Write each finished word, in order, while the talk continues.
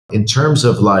In terms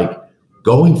of like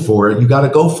going for it, you got to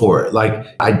go for it. Like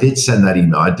I did send that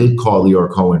email. I did call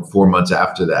Leor Cohen 4 months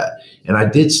after that. And I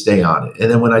did stay on it.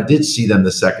 And then when I did see them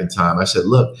the second time, I said,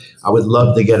 look, I would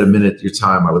love to get a minute of your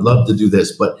time. I would love to do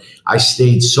this. But I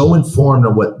stayed so informed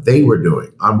on what they were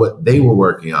doing, on what they were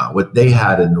working on, what they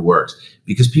had in the works,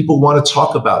 because people want to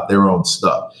talk about their own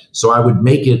stuff. So I would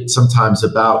make it sometimes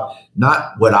about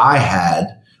not what I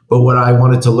had, but what I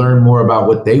wanted to learn more about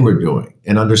what they were doing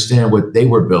and understand what they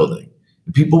were building.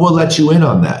 And people will let you in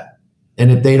on that. And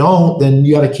if they don't, then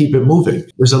you got to keep it moving.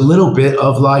 There's a little bit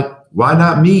of like, why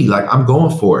not me? Like, I'm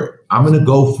going for it. I'm going to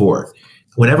go for it.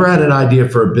 Whenever I had an idea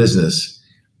for a business,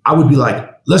 I would be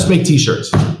like, let's make t-shirts,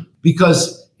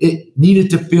 because it needed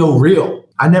to feel real.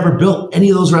 I never built any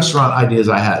of those restaurant ideas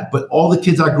I had, but all the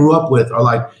kids I grew up with are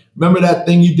like, remember that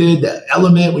thing you did, that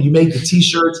element when you made the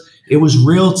t-shirts? It was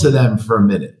real to them for a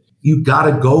minute. You got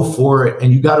to go for it,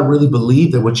 and you got to really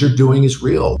believe that what you're doing is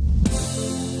real.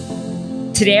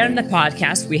 Today on the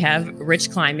podcast, we have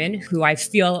Rich Kleiman, who I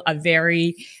feel a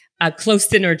very close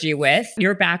synergy with.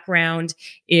 Your background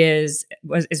is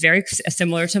very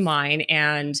similar to mine,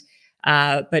 and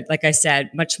but like I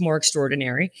said, much more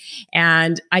extraordinary.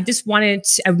 And I just wanted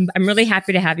to, I'm really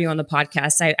happy to have you on the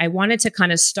podcast. I wanted to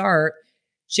kind of start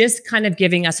just kind of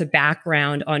giving us a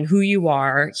background on who you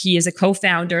are. He is a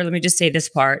co-founder, let me just say this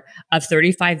part, of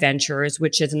 35 Ventures,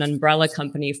 which is an umbrella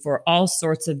company for all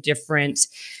sorts of different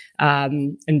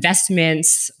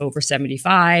investments over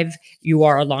 75. You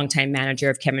are a longtime manager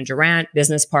of Kevin Durant,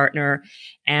 business partner.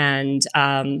 And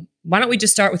why don't we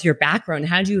just start with your background?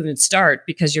 How did you even start?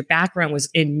 Because your background was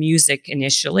in music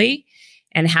initially,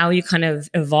 and how you kind of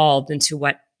evolved into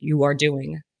what you are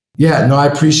doing. Yeah, no, I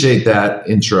appreciate that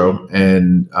intro.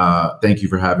 And thank you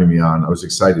for having me on. I was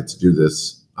excited to do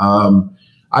this.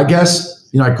 I guess,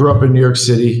 I grew up in New York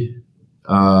City.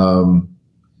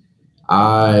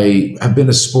 I have been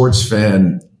a sports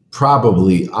fan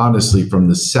probably, honestly, from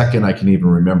the second I can even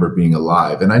remember being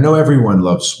alive. And I know everyone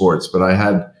loves sports, but I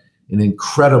had an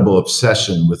incredible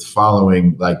obsession with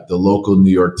following like the local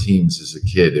New York teams as a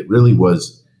kid. It really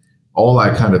was all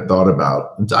I kind of thought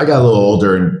about. Until I got a little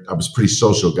older and I was a pretty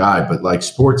social guy, but like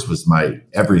sports was my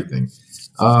everything.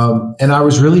 And I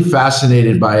was really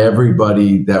fascinated by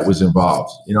everybody that was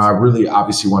involved. I really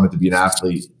obviously wanted to be an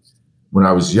athlete when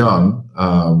I was young,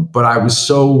 but I was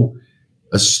so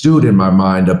astute in my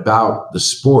mind about the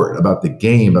sport, about the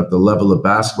game, about the level of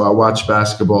basketball. I watched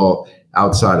basketball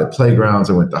outside of playgrounds.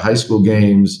 I went to high school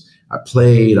games. I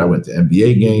played. I went to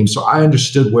NBA games. So I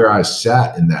understood where I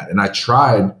sat in that. And I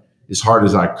tried as hard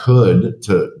as I could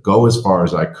to go as far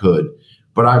as I could.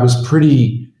 But I was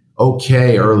pretty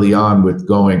okay early on with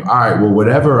going, all right, well,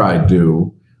 whatever I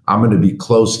do, I'm going to be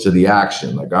close to the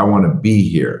action. Like, I want to be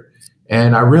here.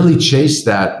 And I really chased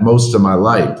that most of my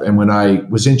life. And when I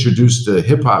was introduced to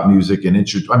hip hop music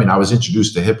I was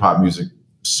introduced to hip hop music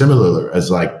similar as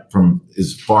like from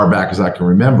as far back as I can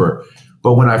remember.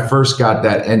 But when I first got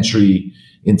that entry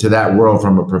into that world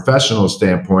from a professional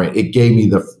standpoint, it gave me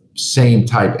the same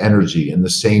type energy and the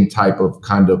same type of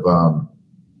kind of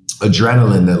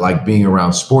adrenaline that like being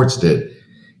around sports did.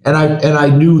 And I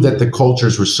knew that the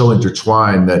cultures were so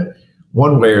intertwined that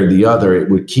one way or the other, it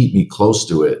would keep me close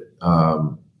to it.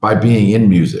 By being in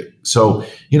music. So,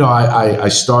 I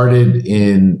started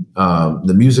in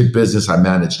the music business. I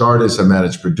managed artists, I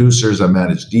managed producers, I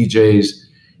managed DJs,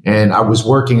 and I was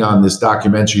working on this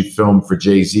documentary film for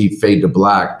Jay-Z, Fade to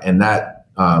Black, and that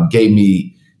gave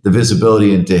me the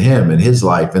visibility into him and his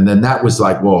life. And then that was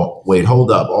like, well, wait,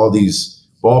 hold up. All these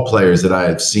ball players that I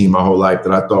had seen my whole life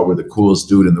that I thought were the coolest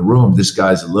dude in the room, this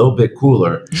guy's a little bit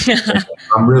cooler.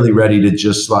 I'm really ready to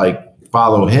just like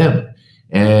follow him.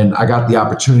 And I got the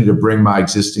opportunity to bring my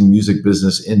existing music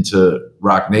business into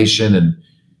Roc Nation and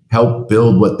help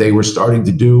build what they were starting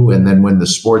to do. And then when the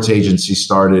sports agency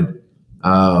started,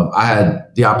 I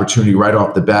had the opportunity right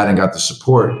off the bat and got the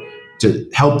support to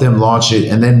help them launch it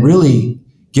and then really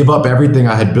give up everything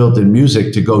I had built in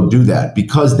music to go do that,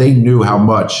 because they knew how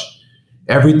much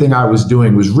everything I was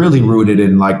doing was really rooted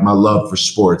in like my love for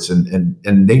sports. And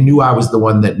they knew I was the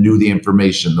one that knew the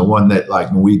information, the one that like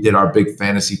when we did our big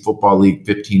fantasy football league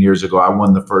 15 years ago, I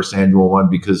won the first annual one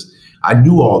because I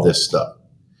knew all this stuff.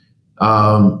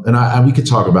 And we could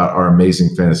talk about our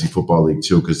amazing fantasy football league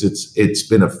too, because it's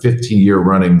been a 15-year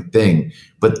running thing.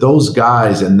 But those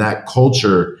guys and that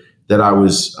culture that I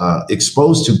was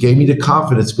exposed to gave me the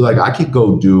confidence to be like, I could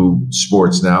go do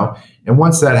sports now. And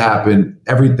once that happened,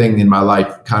 everything in my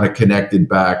life kind of connected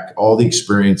back, all the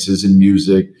experiences in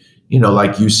music,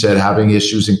 like you said, having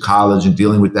issues in college and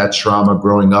dealing with that trauma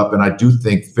growing up. And I do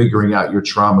think figuring out your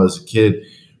trauma as a kid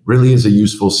really is a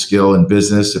useful skill in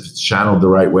business if it's channeled the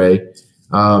right way.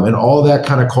 And all that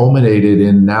kind of culminated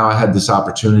in now I had this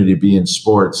opportunity to be in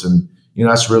sports. And,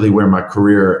 that's really where my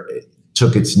career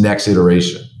took its next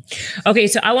iteration. Okay,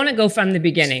 so I want to go from the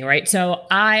beginning, right? So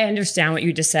I understand what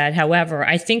you just said. However,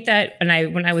 I think that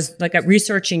when I was like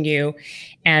researching you,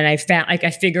 and I found I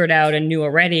figured out and knew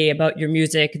already about your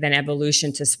music, then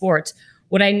evolution to sports.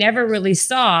 What I never really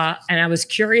saw, and I was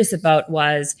curious about,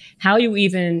 was how you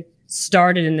even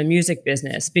started in the music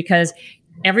business, because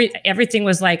everything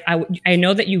was like, I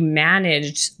know that you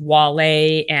managed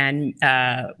Wale, and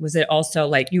was it also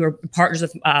like you were partners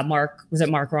with Mark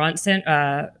Ronson?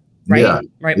 Right? Yeah,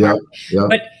 right, yeah, Mark? yeah.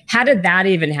 But how did that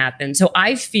even happen? So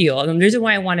I feel, and the reason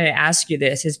why I wanted to ask you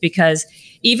this is because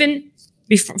even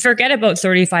forget about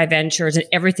 35 Ventures and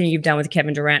everything you've done with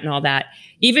Kevin Durant and all that,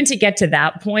 even to get to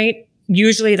that point,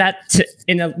 usually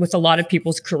with a lot of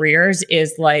people's careers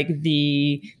is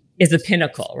the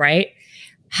pinnacle, right?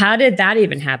 How did that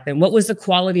even happen? What was the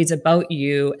qualities about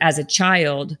you as a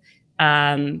child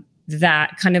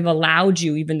that kind of allowed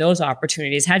you even those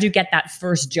opportunities? How'd you get that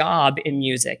first job in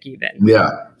music even? Yeah.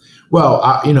 Well,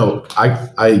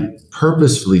 I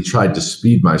purposefully tried to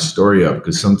speed my story up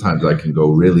because sometimes I can go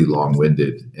really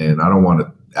long-winded, and I don't want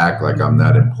to act like I'm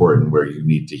that important where you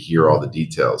need to hear all the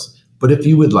details. But if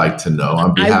you would like to know,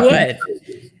 I'd be happy. I would.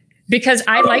 Because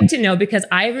I like to know, because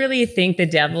I really think the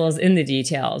devil is in the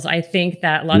details. I think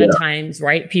that a lot of times,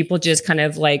 right, people just kind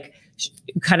of like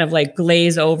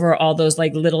glaze over all those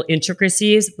like little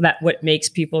intricacies that what makes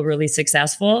people really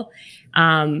successful.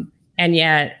 And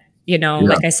yet,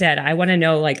 like I said, I want to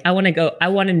know, I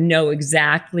want to know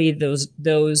exactly those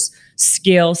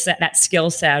skill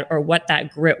set or what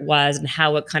that grit was and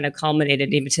how it kind of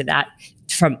culminated even to that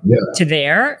to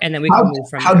there. And then we can move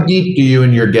from there. How deep do you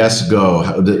and your guests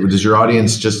go? Does your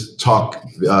audience just talk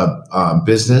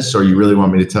business, or you really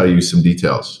want me to tell you some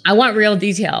details? I want real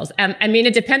details. I mean,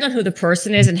 it depends on who the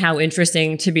person is and how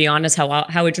interesting, to be honest,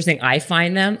 how interesting I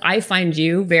find them. I find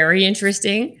you very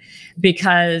interesting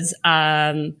because,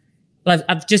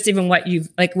 of just even what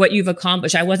you've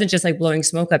accomplished. I wasn't just like blowing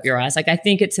smoke up your ass. Like, I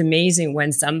think it's amazing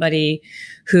when somebody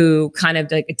who kind of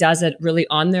like does it really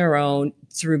on their own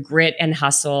through grit and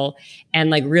hustle and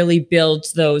like really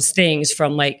builds those things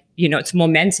from it's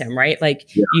momentum, right? Like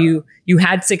you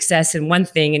had success in one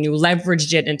thing and you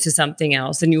leveraged it into something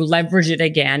else and you leverage it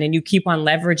again and you keep on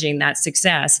leveraging that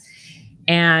success.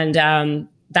 And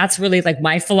that's really like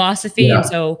my philosophy. Yeah. And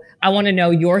so I want to know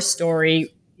your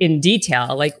story in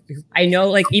detail. Like, I know,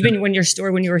 like, even when you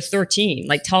were 13,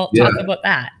 like talk about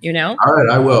that, All right,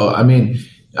 I will. I mean,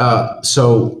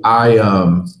 so I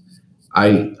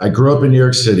grew up in New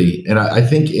York City, and I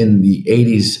think in the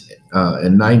 80s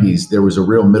and 90s, there was a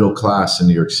real middle class in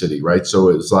New York City, right? So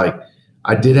it was like,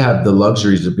 I did have the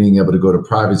luxuries of being able to go to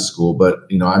private school, but,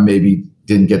 I maybe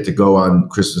didn't get to go on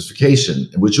Christmas vacation,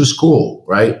 which was cool,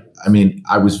 right? I mean,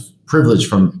 I was privileged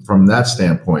from that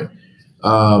standpoint.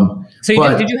 So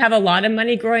did you have a lot of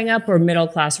money growing up, or middle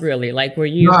class really? Like, were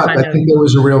you I think there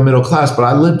was a real middle class, but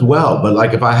I lived well. But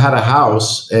like, if I had a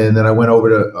house and then I went over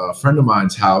to a friend of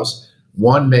mine's house,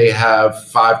 one may have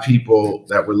 5 people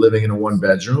that were living in a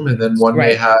 1-bedroom, and then one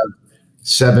may have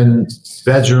 7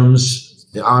 bedrooms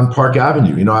on Park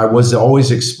Avenue. I was always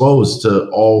exposed to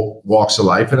all walks of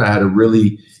life, and I had a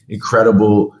really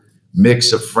incredible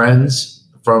mix of friends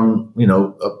from,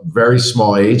 a very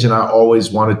small age. And I always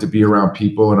wanted to be around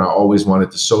people, and I always wanted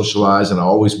to socialize, and I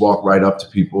always walked right up to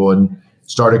people and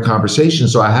started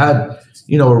conversations. So I had,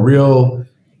 a real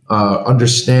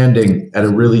understanding at a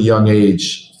really young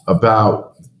age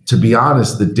about, to be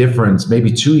honest, the difference,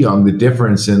 maybe too young, the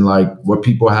difference in like what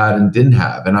people had and didn't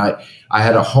have. And I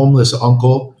had a homeless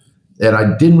uncle that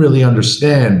I didn't really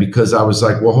understand, because I was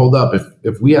like, well, hold up.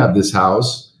 If we have this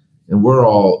house and we're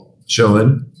all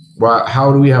chilling,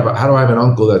 how do I have an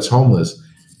uncle that's homeless?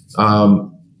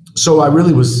 So I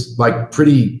really was like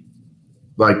pretty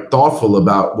like thoughtful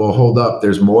about, well, hold up,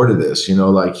 there's more to this,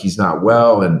 like he's not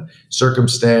well, and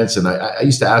circumstance. And I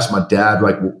used to ask my dad,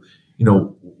 like, I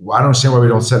don't understand why we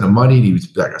don't send him money. And he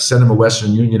was like, I send him a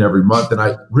Western Union every month. And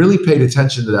I really paid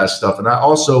attention to that stuff. And I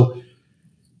also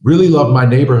really love my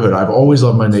neighborhood. I've always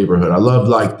loved my neighborhood. I love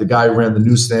like the guy who ran the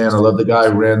newsstand. I love the guy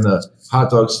who ran the hot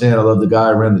dog stand. I love the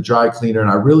guy who ran the dry cleaner. And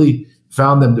I really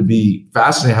found them to be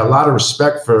fascinating. I had a lot of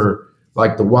respect for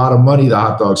like the wad of money the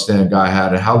hot dog stand guy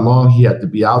had and how long he had to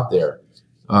be out there.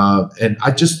 And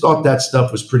I just thought that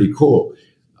stuff was pretty cool.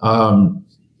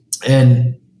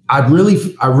 And I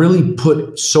really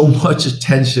put so much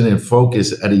attention and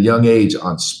focus at a young age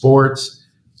on sports,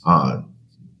 on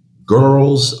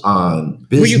girls, on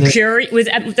business. Were you curious?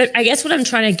 I guess what I'm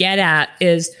trying to get at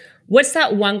is, What's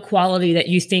that one quality that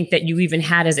you think that you even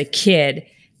had as a kid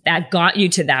that got you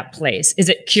to that place? Is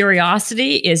it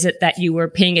curiosity? Is it that you were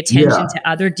paying attention to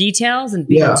other details and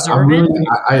being observant?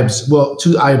 I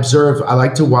observe. I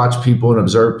like to watch people and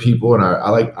observe people, and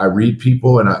I read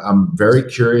people, and I'm very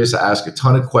curious. I ask a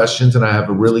ton of questions, and I have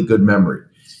a really good memory.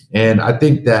 And I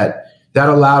think that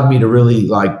allowed me to really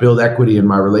like build equity in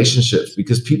my relationships,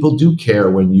 because people do care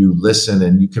when you listen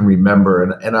and you can remember.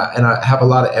 And I have a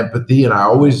lot of empathy, and I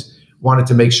always wanted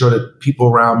to make sure that people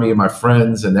around me and my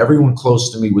friends and everyone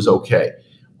close to me was okay,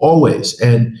 always.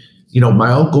 And,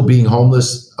 my uncle being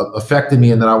homeless affected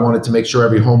me. And then I wanted to make sure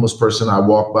every homeless person I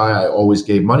walked by, I always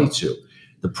gave money to.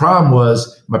 The problem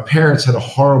was my parents had a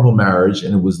horrible marriage,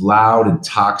 and it was loud and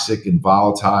toxic and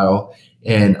volatile,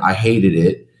 and I hated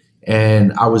it.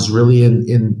 And I was really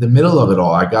in the middle of it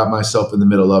all. I got myself in the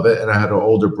middle of it, and I had an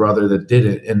older brother that did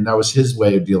it, and that was his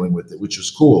way of dealing with it, which was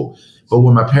cool. But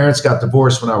when my parents got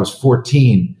divorced when I was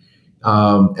 14,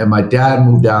 and my dad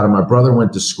moved out and my brother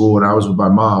went to school and I was with my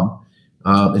mom,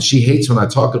 and she hates when I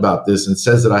talk about this and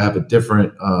says that I have a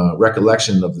different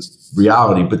recollection of this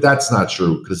reality, but that's not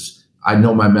true, because I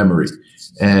know my memory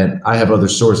and I have other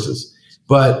sources.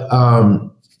 But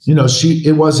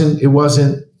it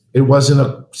wasn't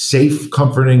a safe,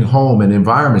 comforting home and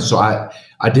environment. So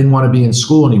I didn't want to be in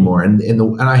school anymore.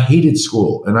 And I hated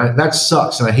school. And that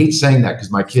sucks. And I hate saying that,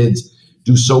 because my kids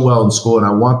do so well in school and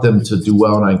I want them to do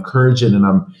well, and I encourage it and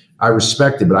I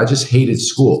respect it, but I just hated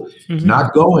school. Mm-hmm.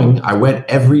 Not going, I went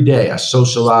every day. I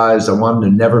socialized. I wanted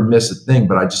to never miss a thing,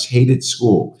 but I just hated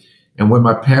school. And when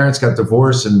my parents got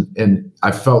divorced and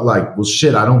I felt like, well,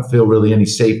 shit, I don't feel really any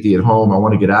safety at home. I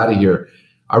want to get out of here.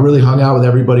 I really hung out with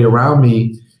everybody around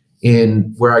me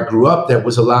in where I grew up that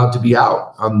was allowed to be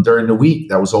out during the week.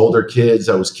 That was older kids.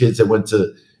 That was kids that went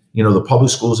to, the public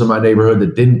schools in my neighborhood,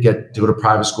 that didn't get to go to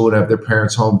private school and have their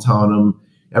parents home telling them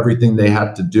everything they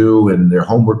had to do and their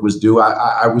homework was due.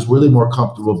 I was really more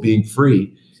comfortable being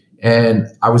free. And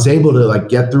I was able to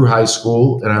get through high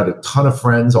school, and I had a ton of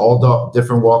friends, all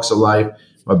different walks of life.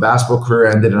 My basketball career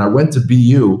ended, and I went to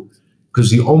BU, because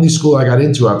the only school I got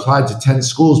into, I applied to 10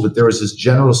 schools, but there was this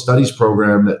general studies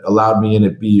program that allowed me in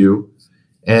at BU.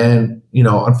 And,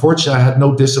 unfortunately, I had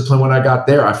no discipline when I got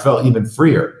there. I felt even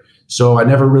freer. So I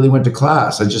never really went to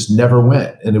class. I just never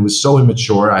went. And it was so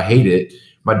immature. I hate it.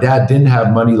 My dad didn't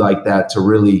have money like that to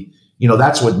really,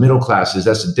 that's what middle class is.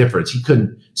 That's the difference. He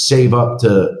couldn't save up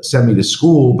to send me to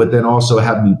school, but then also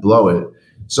have me blow it.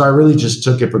 So I really just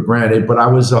took it for granted, but I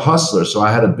was a hustler. So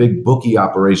I had a big bookie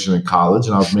operation in college,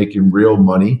 and I was making real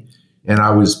money, and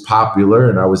I was popular,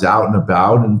 and I was out and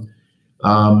about. And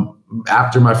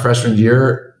after my freshman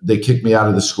year, they kicked me out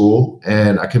of the school,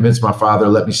 and I convinced my father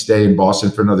to let me stay in Boston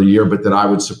for another year, but that I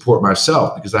would support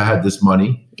myself because I had this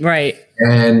money. Right.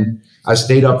 And I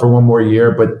stayed up for one more year,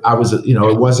 but I was, it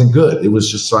wasn't good. It was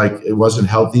just it wasn't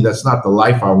healthy. That's not the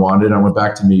life I wanted. I went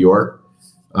back to New York.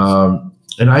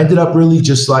 And I ended up really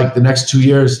just the next 2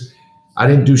 years, I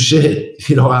didn't do shit.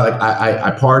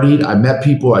 I partied, I met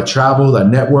people, I traveled, I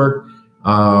networked,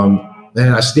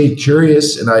 and I stayed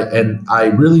curious. And I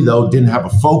really, though, didn't have a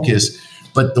focus.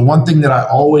 But the one thing that I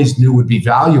always knew would be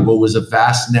valuable was a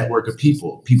vast network of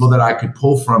people that I could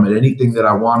pull from at anything that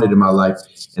I wanted in my life.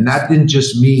 And that didn't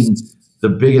just mean the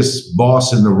biggest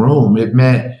boss in the room. It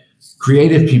meant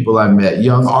creative people I met,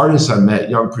 young artists I met,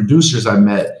 young producers I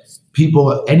met,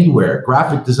 people anywhere,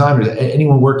 graphic designers,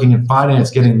 anyone working in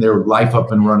finance, getting their life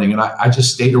up and running. And I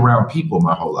just stayed around people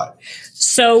my whole life.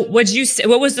 So what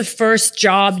was the first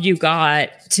job you got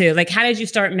to, how did you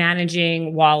start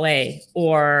managing Wale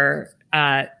or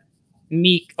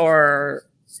Meek or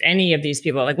any of these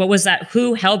people? What was that?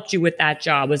 Who helped you with that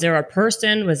job? Was there a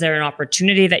person? Was there an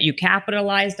opportunity that you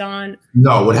capitalized on?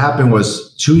 No, what happened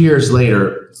was 2 years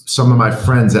later, some of my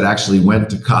friends that actually went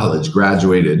to college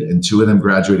graduated, and two of them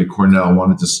graduated Cornell and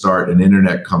wanted to start an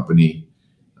internet company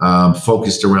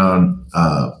focused around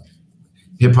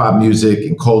hip hop music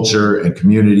and culture and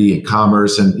community and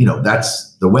commerce. And,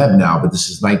 that's the web now, but this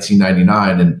is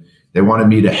 1999. And they wanted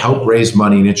me to help raise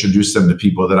money and introduce them to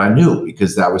people that I knew,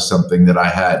 because that was something that I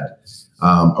had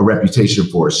a reputation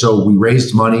for. So we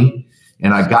raised money,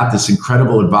 and I got this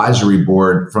incredible advisory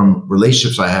board from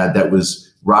relationships I had that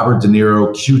was Robert De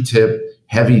Niro, Q-Tip,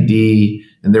 Heavy D,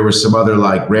 and there were some other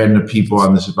random people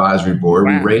on this advisory board.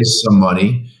 Wow. We raised some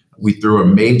money. We threw a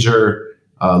major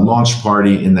launch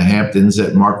party in the Hamptons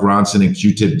that Mark Ronson and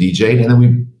Q-Tip DJ'd, and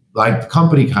then the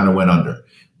company kind of went under.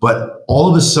 But all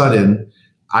of a sudden,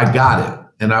 I got it.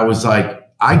 And I was like,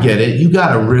 I get it. You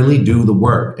got to really do the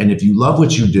work. And if you love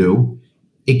what you do,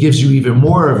 it gives you even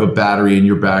more of a battery in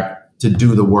your back to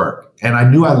do the work. And I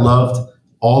knew I loved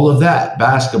all of that,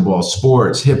 basketball,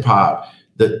 sports, hip hop,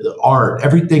 the art,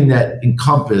 everything that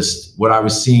encompassed what I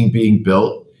was seeing being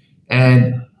built,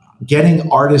 and getting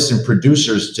artists and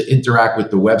producers to interact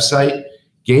with the website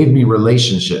gave me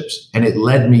relationships, and it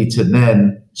led me to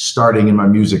then starting in my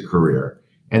music career.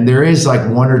 And there is like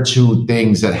one or two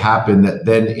things that happened that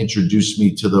then introduced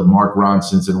me to the Mark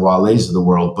Ronsons and Wale's of the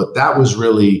world. But that was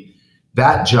really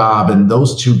that job and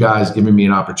those two guys giving me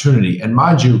an opportunity. And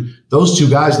mind you, those two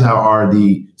guys now are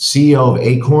the CEO of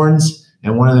Acorns,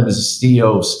 and one of them is the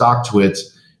CEO of StockTwits.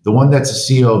 The one that's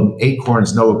the CEO of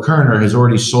Acorns, Noah Kerner, has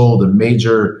already sold a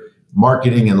major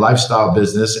marketing and lifestyle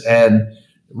business. And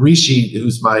Rishi, who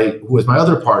was my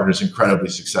other partner, is incredibly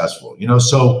successful. You know,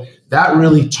 so that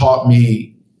really taught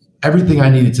me everything I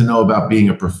needed to know about being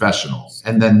a professional.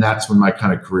 And then that's when my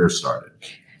kind of career started.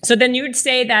 So then you would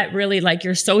say that really like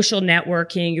your social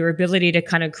networking, your ability to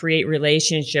kind of create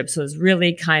relationships was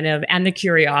really kind of, and the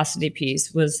curiosity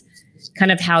piece was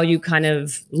kind of how you kind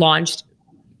of launched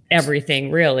everything,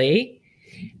 really.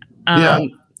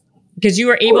 Because you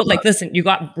were able, like, listen, you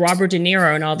got Robert De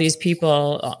Niro and all these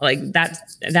people, like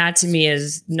that to me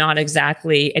is not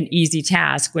exactly an easy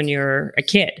task when you're a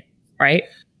kid, right?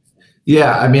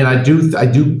 Yeah, I mean, I do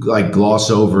like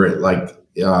gloss over it. Like,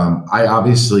 I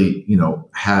obviously, you know,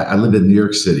 I live in New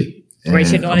York City. Right,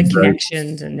 you had a lot of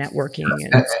connections and networking.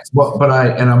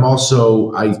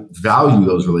 I value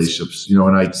those relationships, you know,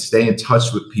 and I stay in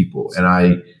touch with people, and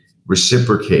I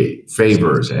reciprocate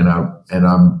favors, and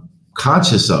I'm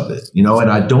conscious of it, you know,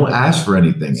 and I don't ask for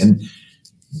anything. And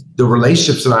the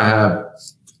relationships that I have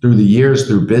through the years,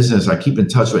 through business, I keep in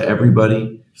touch with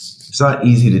everybody. It's not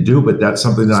easy to do, but that's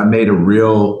something that I made a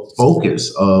real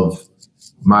focus of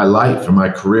my life and my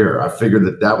career. I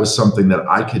figured that was something that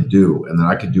I could do and that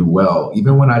I could do well,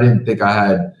 even when I didn't think I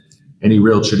had any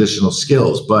real traditional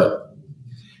skills. But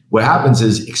what happens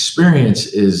is experience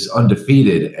is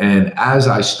undefeated. And as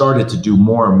I started to do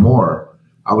more and more,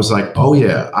 I was like, oh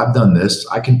yeah, I've done this.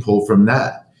 I can pull from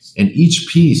that. And each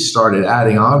piece started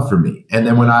adding on for me. And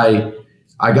then when I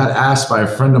got asked by a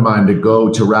friend of mine to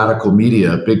go to Radical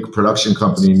Media, a big production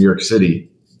company in New York City,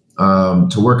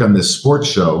 to work on this sports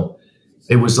show,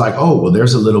 it was like, oh, well,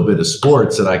 there's a little bit of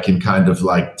sports that I can kind of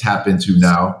like tap into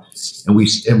now. And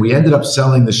we ended up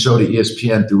selling the show to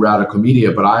ESPN through Radical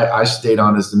Media, but I stayed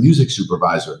on as the music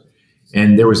supervisor.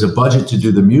 And there was a budget to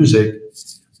do the music.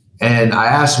 And I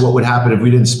asked what would happen if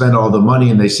we didn't spend all the money.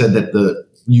 And they said that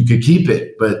you could keep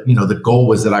it, but you know, the goal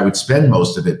was that I would spend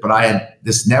most of it. But I had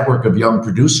this network of young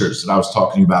producers that I was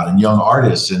talking about, and young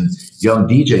artists and young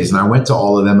DJs. And I went to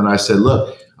all of them and I said,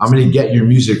 look, I'm going to get your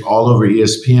music all over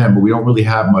ESPN, but we don't really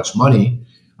have much money.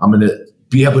 I'm going to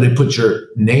be able to put your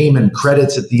name and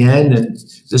credits at the end, and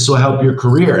this will help your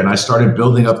career. And I started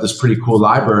building up this pretty cool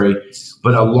library.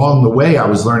 But along the way, I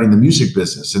was learning the music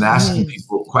business and asking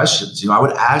people questions. You know, I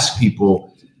would ask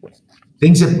people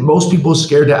things that most people are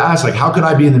scared to ask, like, how could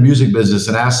I be in the music business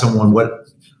and ask someone what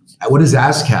is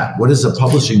ASCAP? What is a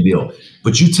publishing deal?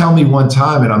 But you tell me one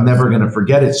time and I'm never going to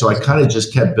forget it. So I kind of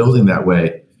just kept building that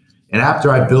way. And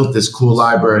after I built this cool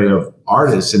library of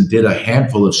artists and did a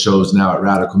handful of shows now at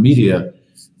Radical Media,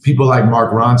 people like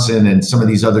Mark Ronson and some of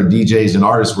these other DJs and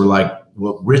artists were like,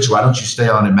 well, Rich, why don't you stay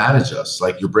on and manage us?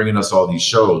 Like, you're bringing us all these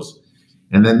shows.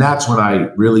 And then that's when I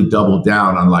really doubled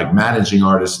down on like managing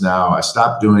artists now. I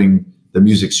stopped doing the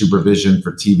music supervision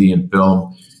for TV and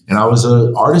film, and I was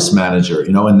an artist manager,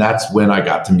 you know, and that's when I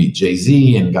got to meet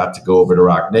Jay-Z and got to go over to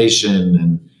Rock Nation,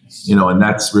 and, you know, and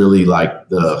that's really like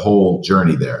the whole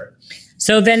journey there.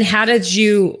 So then how did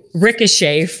you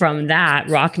ricochet from that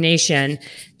Rock Nation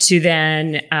to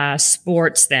then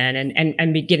sports then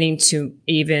and beginning to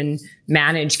even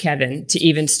manage Kevin, to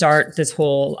even start this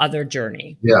whole other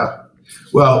journey? Yeah.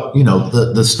 Well, you know,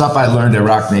 the stuff I learned at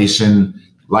Rock Nation,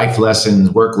 life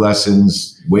lessons, work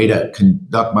lessons, way to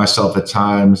conduct myself at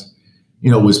times,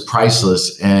 you know, was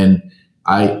priceless. And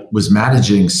I was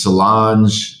managing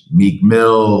Solange, Meek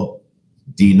Mill,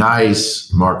 D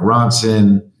Nice, Mark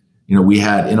Ronson. You know, we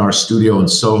had in our studio in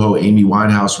Soho, Amy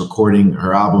Winehouse recording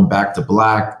her album Back to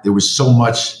Black. There was so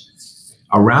much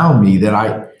around me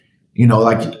that you know,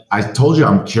 like I told you,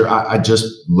 I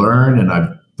just learn and I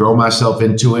throw myself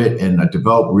into it, and I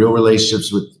develop real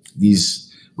relationships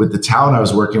with the talent I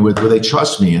was working with, where they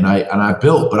trust me, and I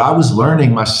built. But I was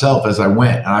learning myself as I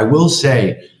went. And I will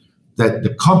say that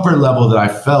the comfort level that I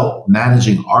felt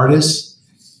managing artists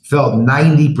felt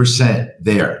 90%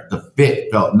 there. The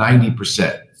fit felt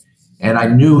 90%. And I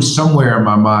knew somewhere in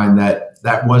my mind that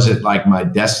that wasn't like my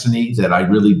destiny, that I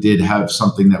really did have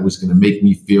something that was going to make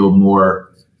me feel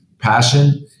more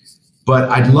passion. But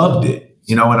I loved it,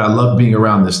 you know, and I loved being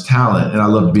around this talent, and I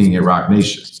loved being at Rock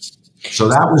Nation. So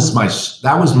that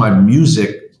was my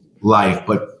music life,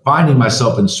 but finding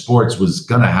myself in sports was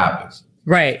going to happen.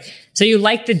 Right. So you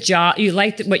liked the job, you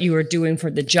liked what you were doing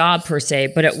for the job per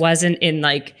se, but it wasn't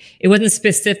it wasn't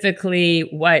specifically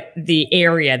what the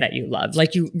area that you loved.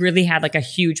 Like you really had like a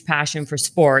huge passion for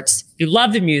sports. You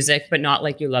love the music, but not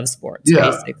like you love sports,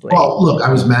 basically. Well, look,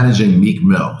 I was managing Meek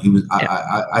Mill. He was,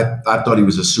 I thought he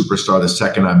was a superstar the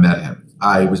second I met him.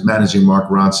 I was managing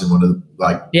Mark Ronson, one of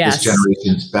this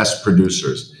generation's best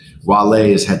producers.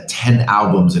 Wale has had 10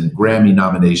 albums and Grammy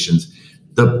nominations.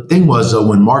 The thing was, though,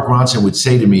 when Mark Ronson would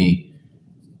say to me,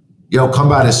 yo, come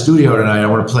by the studio tonight, I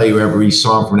want to play you every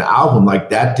song from the album, like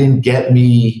that didn't get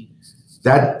me,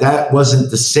 that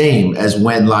wasn't the same as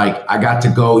when like I got to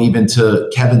go even to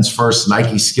Kevin's first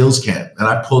Nike skills camp. And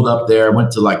I pulled up there, I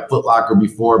went to like Foot Locker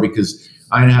before because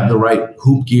I didn't have the right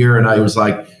hoop gear. And I was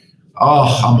like,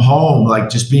 oh, I'm home. Like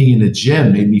just being in the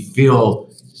gym made me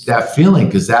feel that feeling,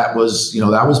 because that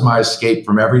was my escape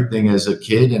from everything as a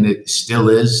kid, and it still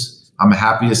is. I'm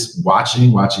happiest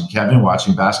watching Kevin,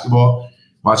 watching basketball,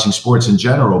 watching sports in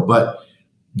general. But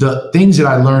the things that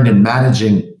I learned in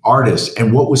managing artists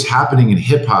and what was happening in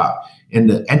hip hop and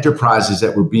the enterprises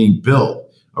that were being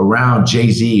built around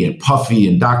Jay-Z and Puffy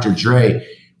and Dr. Dre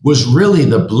was really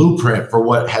the blueprint for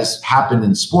what has happened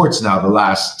in sports now the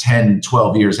last 10,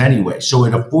 12 years anyway. So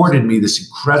it afforded me this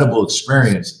incredible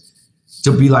experience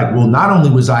to be like, well, not only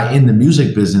was I in the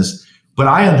music business, but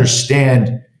I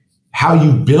understand how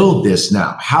you build this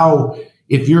now. How,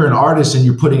 if you're an artist and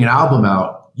you're putting an album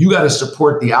out, you got to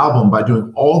support the album by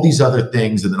doing all these other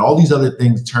things. And then all these other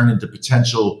things turn into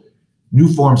potential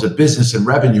new forms of business and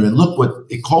revenue. And look what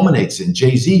it culminates in.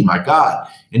 Jay-Z, my God.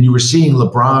 And you were seeing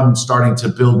LeBron starting to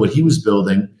build what he was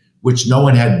building, which no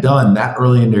one had done that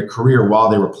early in their career while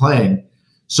they were playing.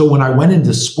 So when I went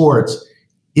into sports,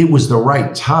 it was the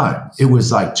right time. It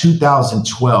was like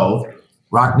 2012.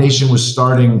 Rock Nation was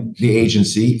starting the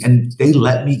agency and they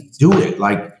let me do it.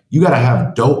 Like, you got to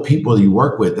have dope people you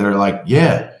work with that are like,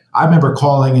 yeah. I remember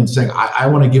calling and saying, I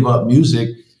want to give up music.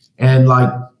 And like,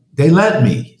 they let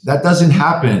me. That doesn't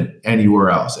happen anywhere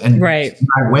else. And when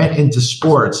I went into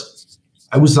sports,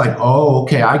 I was like, oh,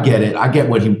 okay, I get it. I get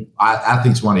what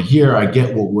athletes want to hear. I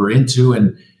get what we're into.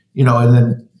 And, and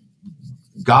then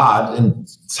God and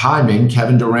timing,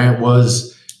 Kevin Durant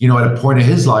was, at a point in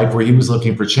his life where he was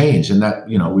looking for change, and that,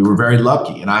 we were very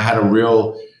lucky. And I had a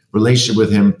real relationship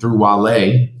with him through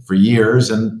Wale for years,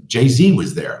 and Jay-Z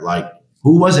was there. Like,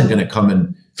 who wasn't going to come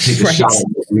and take a shot at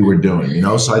what we were doing,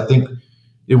 So I think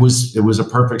it was a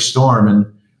perfect storm.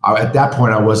 And at that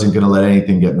point, I wasn't going to let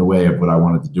anything get in the way of what I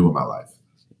wanted to do in my life.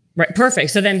 Right.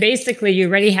 Perfect. So then basically you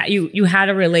already you had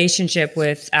a relationship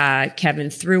with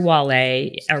Kevin through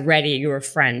Wale already. You were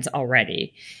friends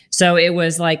already. So it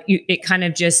was like,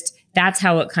 that's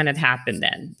how it kind of happened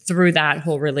then, through that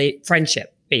whole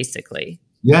friendship, basically.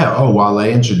 Yeah. Oh, Wale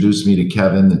introduced me to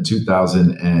Kevin in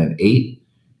 2008.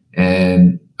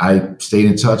 And I stayed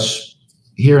in touch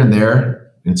here and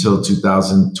there until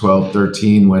 2012,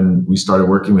 13, when we started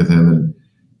working with him.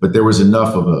 But there was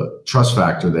enough of a trust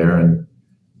factor there.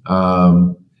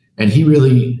 And he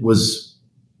really was,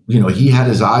 he had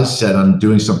his eyes set on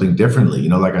doing something differently.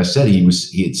 Like I said, he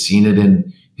had seen it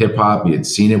in hip hop. He had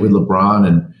seen it with LeBron,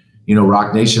 and,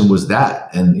 Rock Nation was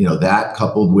that. And, that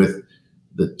coupled with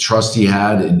the trust he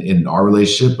had in our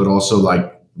relationship, but also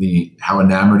like how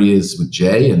enamored he is with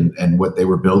Jay and what they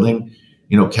were building.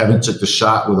 Kevin took the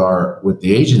shot with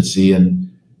the agency,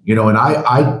 and, and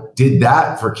I did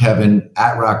that for Kevin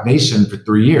at Rock Nation for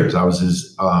 3 years. I was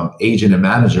his agent and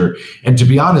manager. And to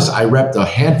be honest, I repped a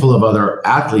handful of other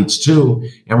athletes too.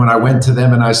 And when I went to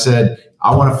them and I said,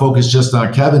 I want to focus just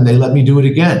on Kevin, they let me do it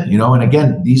again, and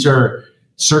again, these are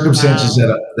circumstances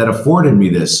that afforded me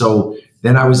this. So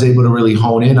then I was able to really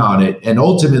hone in on it. And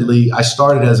ultimately I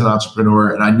started as an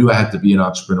entrepreneur, and I knew I had to be an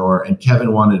entrepreneur, and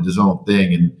Kevin wanted his own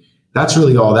thing. And that's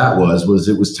really all that was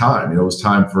it was time. It was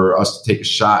time for us to take a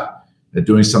shot at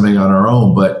doing something on our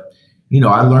own. But,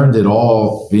 I learned it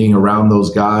all being around those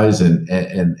guys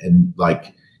and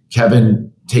like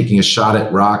Kevin taking a shot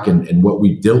at Rock and what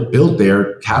we built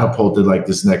there catapulted like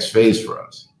this next phase for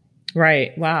us.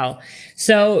 Right. Wow.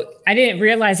 So I didn't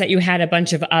realize that you had a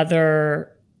bunch of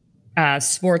other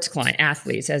sports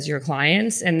athletes as your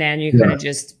clients, and then you kind of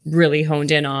just really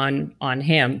honed in on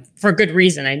him for good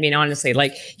reason. I mean, honestly,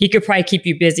 like he could probably keep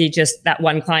you busy, just that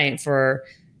one client for,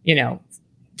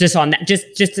 just on that,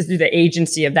 just to do the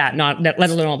agency of that, not that,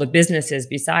 let alone all the businesses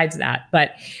besides that.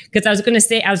 But because I was going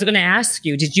to ask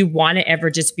you, did you want to ever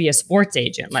just be a sports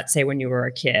agent, let's say when you were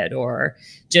a kid, or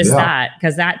just that?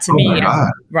 Because that to me,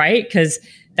 right? Because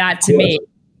that to me,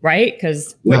 right?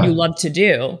 Because what you love to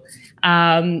do.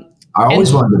 I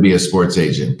always wanted to be a sports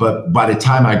agent, but by the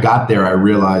time I got there, I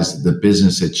realized the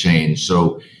business had changed.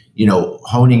 So,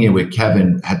 honing in with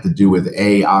Kevin had to do with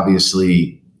A,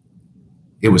 obviously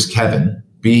it was Kevin.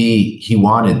 B, he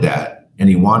wanted that and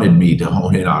he wanted me to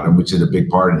hone in on him, which is a big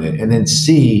part in it. And then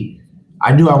C,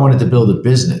 I knew I wanted to build a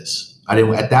business.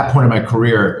 At that point in my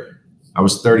career, I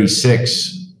was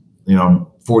 36, I'm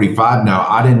 45 now.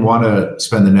 I didn't want to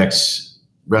spend the next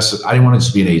I didn't want to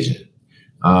just be an agent.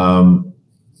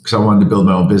 Because I wanted to build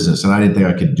my own business, and I didn't think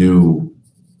I could do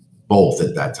both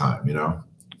at that time,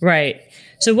 Right.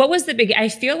 So what was the big, I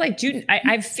feel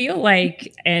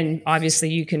like, and obviously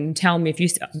you can tell me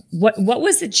what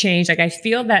was the change? Like, I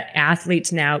feel that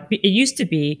athletes now, it used to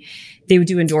be, they would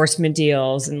do endorsement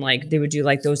deals and like, they would do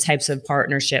like those types of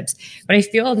partnerships. But I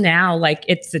feel now like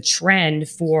it's the trend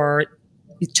for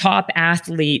top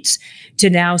athletes to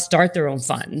now start their own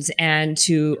funds and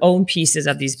to own pieces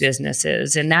of these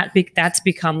businesses. And that's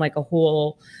become like a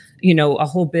whole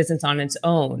business on its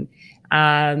own.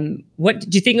 What do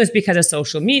you think it was because of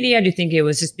social media? Do you think it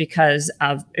was just because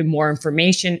of more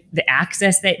information, the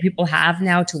access that people have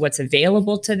now to what's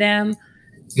available to them?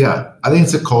 Yeah, I think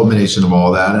it's a culmination of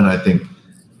all that. And I think,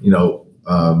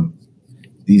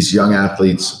 these young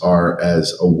athletes are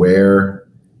as aware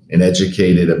and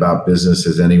educated about business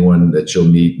as anyone that you'll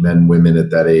meet, men, women at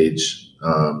that age.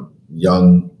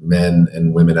 Young men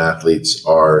and women athletes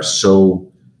are so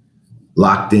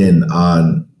locked in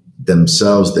on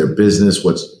themselves, their business,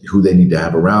 who they need to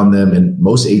have around them. And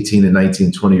most 18 and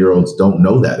 19, 20-year-olds don't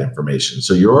know that information.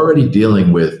 So you're already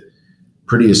dealing with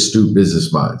pretty astute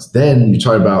business minds. Then you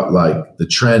talk about like the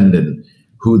trend and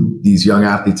who these young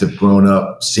athletes have grown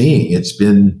up seeing. It's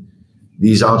been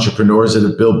these entrepreneurs that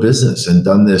have built business and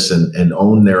done this and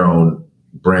own their own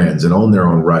brands and own their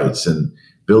own rights and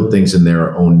build things in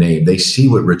their own name. They see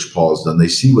what Rich Paul's done. They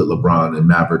see what LeBron and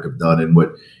Maverick have done and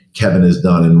what Kevin has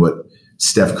done and what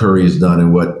Steph Curry has done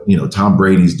and what, Tom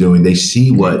Brady's doing. They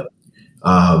see what,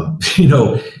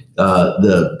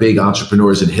 the big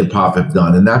entrepreneurs in hip hop have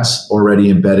done. And that's already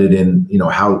embedded in,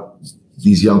 how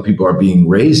these young people are being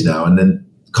raised now. And then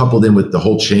coupled in with the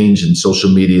whole change in social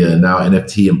media and now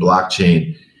NFT and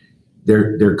blockchain,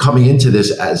 they're coming into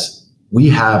this as we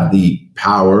have the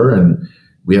power and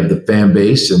we have the fan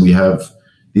base and we have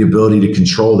the ability to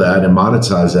control that and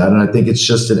monetize that. And I think it's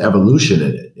just an evolution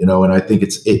in it, and I think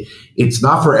it's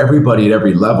not for everybody at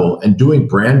every level. And doing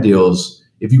brand deals,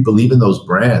 if you believe in those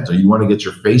brands or you want to get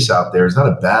your face out there, is not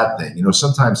a bad thing.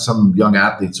 Sometimes some young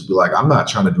athletes will be like, I'm not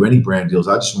trying to do any brand deals.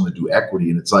 I just want to do equity.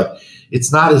 And it's like,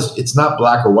 it's not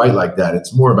black or white like that.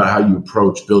 It's more about how you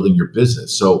approach building your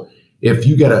business. So if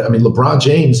you get LeBron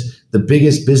James, the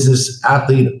biggest business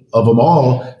athlete of them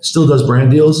all, still does brand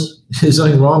deals. There's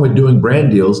nothing wrong with doing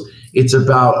brand deals. It's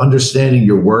about understanding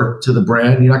your worth to the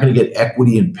brand. You're not going to get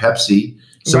equity in Pepsi.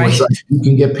 So It's like you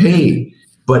can get paid.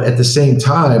 But at the same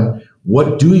time,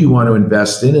 what do you want to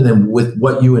invest in? And then with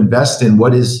what you invest in,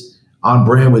 what is on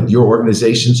brand with your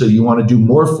organization? So you want to do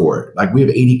more for it. Like we have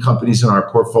 80 companies in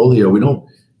our portfolio. We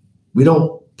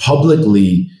don't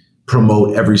publicly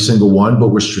promote every single one, but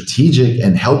we're strategic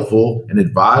and helpful and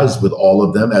advise with all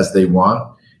of them as they want.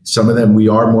 Some of them we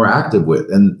are more active with,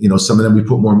 and some of them we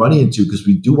put more money into because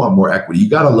we do want more equity. You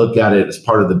got to look at it as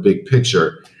part of the big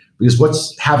picture. Because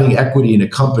what's having equity in a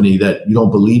company that you don't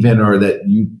believe in or that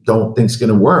you don't think is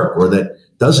going to work or that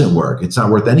doesn't work? It's not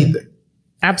worth anything.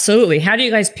 Absolutely. How do you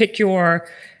guys pick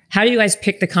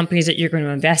the companies that you're going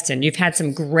to invest in? You've had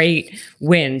some great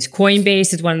wins.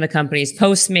 Coinbase is one of the companies.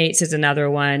 Postmates is another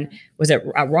one. Was it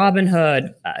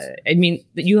Robinhood?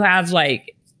 You have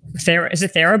like, is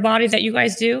it Therabody that you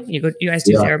guys do? You guys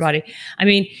do Therabody.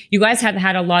 You guys have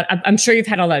had a lot. I'm sure you've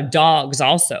had a lot of dogs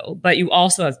also, but you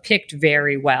also have picked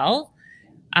very well.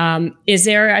 Is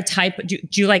there a type? Do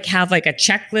you like have like a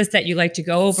checklist that you like to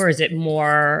go over? Is it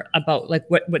more about like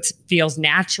what feels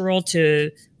natural to?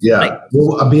 Yeah.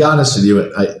 Well, I'll be honest with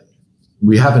you.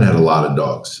 We haven't had a lot of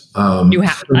dogs. You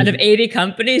have out of 80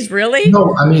 companies, really?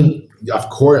 No, of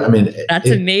course. That's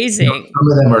amazing.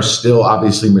 Some of them are still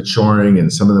obviously maturing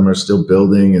and some of them are still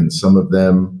building and some of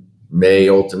them may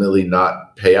ultimately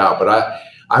not pay out. But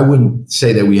I wouldn't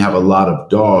say that we have a lot of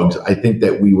dogs. I think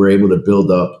that we were able to build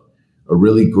up a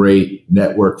really great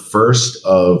network first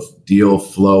of deal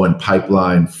flow and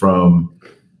pipeline from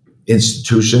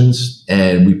institutions.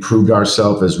 And we proved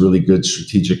ourselves as really good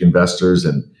strategic investors.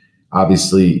 And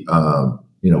obviously,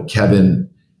 Kevin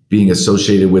being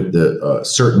associated with the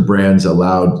certain brands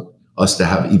allowed us to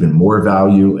have even more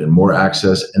value and more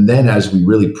access. And then as we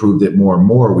really proved it more and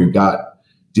more, we've got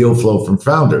deal flow from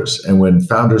founders. And when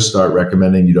founders start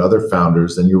recommending you to other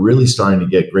founders, then you're really starting to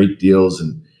get great deals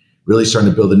and really starting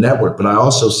to build a network. But I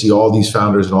also see all these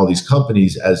founders and all these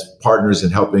companies as partners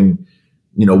in helping,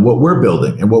 what we're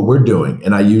building and what we're doing.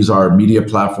 And I use our media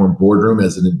platform Boardroom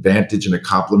as an advantage and a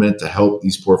complement to help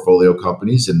these portfolio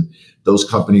companies. And those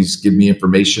companies give me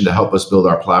information to help us build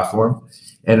our platform.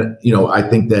 And, I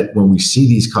think that when we see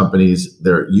these companies,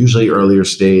 they're usually earlier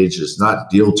stage. It's not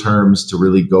deal terms to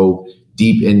really go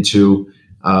deep into.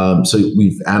 So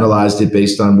we've analyzed it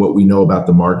based on what we know about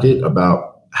the market,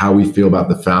 about how we feel about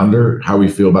the founder, how we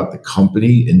feel about the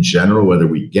company in general, whether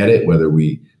we get it, whether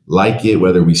we like it,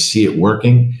 whether we see it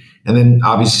working. And then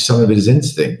obviously some of it is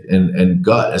instinct and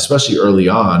gut, especially early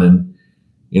on. And,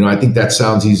 I think that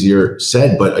sounds easier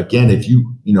said, but again, if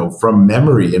you, from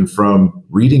memory and from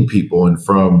reading people and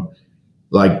from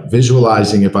like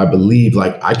visualizing, if I believe,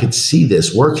 like I could see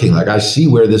this working, like I see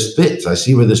where this fits, I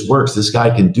see where this works, this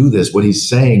guy can do this, what he's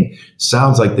saying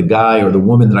sounds like the guy or the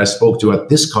woman that I spoke to at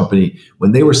this company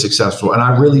when they were successful. And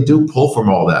I really do pull from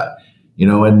all that,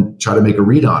 and try to make a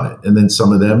read on it. And then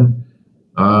some of them,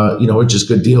 are just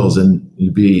good deals, and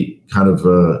you'd be kind of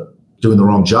doing the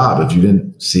wrong job if you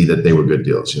didn't see that they were good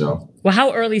deals, Well,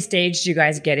 how early stage do you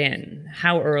guys get in?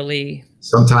 How early?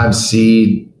 Sometimes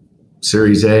seed,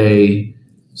 Series A,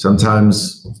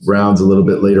 sometimes rounds a little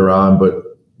bit later on. But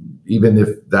even if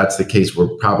that's the case,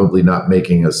 we're probably not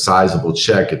making a sizable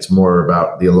check. It's more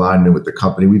about the alignment with the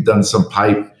company. We've done some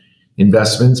PIPE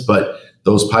investments, but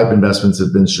those PIPE investments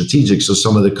have been strategic. So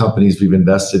some of the companies we've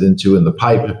invested into in the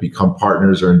PIPE have become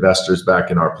partners or investors back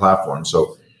in our platform.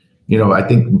 So, I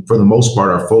think for the most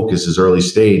part, our focus is early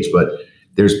stage, but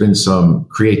there's been some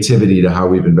creativity to how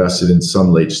we've invested in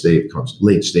some late stage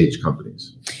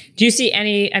companies. Do you see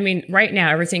any, right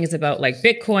now everything is about like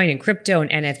Bitcoin and crypto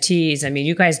and NFTs.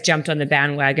 You guys jumped on the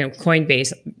bandwagon of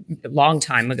Coinbase a long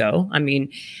time ago.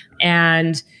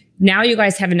 And now you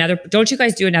guys have don't you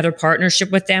guys do another partnership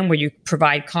with them where you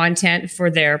provide content for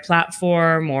their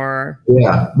platform or?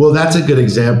 Yeah, well, that's a good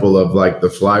example of like the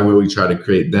flywheel we try to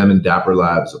create. Them and Dapper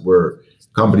Labs were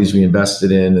companies we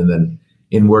invested in, and then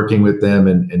in working with them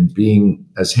and being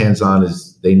as hands-on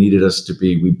as they needed us to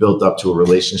be, we built up to a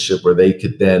relationship where they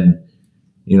could then,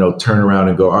 turn around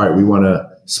and go, all right, we want to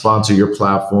sponsor your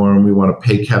platform. We want to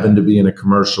pay Kevin to be in a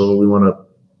commercial. We want to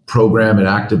program and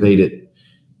activate it,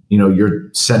 your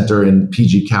center in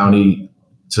PG County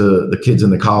to the kids in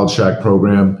the College Track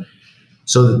program.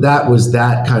 So that was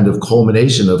that kind of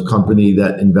culmination of company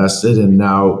that invested and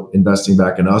now investing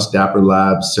back in us. Dapper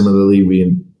Labs, similarly,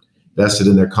 we invested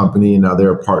in their company and now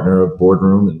they're a partner of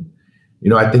Boardroom. And,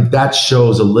 I think that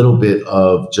shows a little bit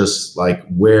of just like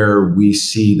where we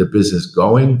see the business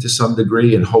going to some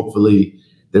degree. And hopefully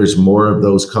there's more of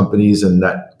those companies, and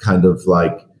that kind of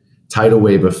like tidal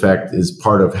wave effect is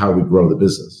part of how we grow the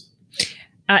business.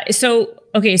 So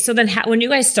then when you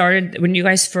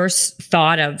guys first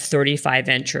thought of 35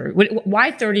 Venture,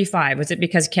 why 35? Was it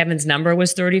because Kevin's number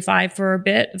was 35 for a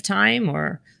bit of time,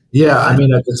 or? Yeah, at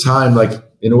the time, like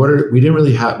we didn't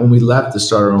really have, when we left to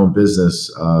start our own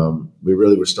business, we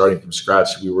really were starting from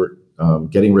scratch. We were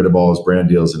getting rid of all his brand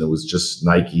deals, and it was just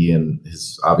Nike and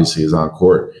his on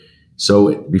court.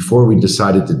 So before we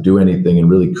decided to do anything and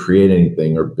really create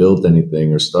anything or build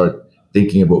anything or start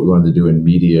thinking of what we wanted to do in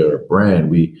media or brand,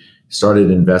 we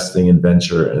started investing in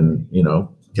venture. And,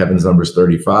 Kevin's number is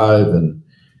 35. And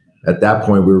at that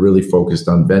point, we were really focused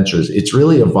on ventures. It's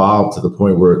really evolved to the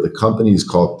point where the company is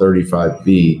called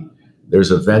 35V. There's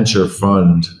a venture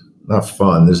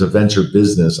there's a venture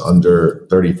business under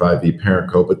 35V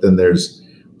Parent Co, but then there's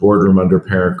Boardroom under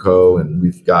Parent Co, and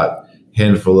we've got a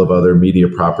handful of other media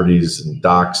properties and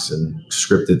docs and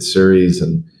scripted series,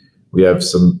 and we have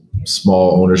some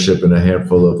small ownership in a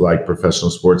handful of like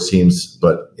professional sports teams,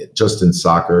 but just in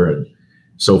soccer and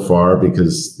so far,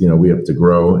 because, we have to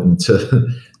grow into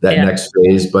that next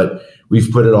phase, but we've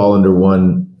put it all under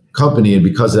one company. And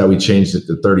because of that, we changed it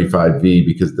to 35V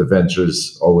because the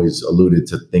ventures always alluded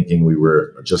to thinking we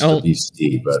were just a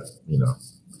VC, but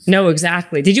No,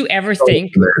 exactly. Did you ever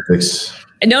think?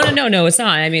 No, it's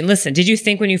not. Listen, did you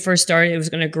think when you first started it was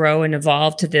going to grow and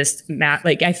evolve to this?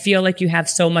 Like, I feel like you have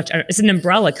so much. It's an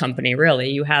umbrella company, really.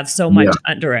 You have so much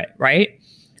under it, right?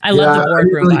 I love the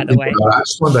Boardroom, by the way. I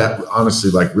just wanted to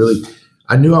honestly, like, really,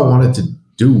 I knew I wanted to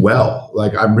do well.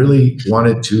 Like, I really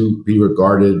wanted to be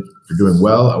regarded for doing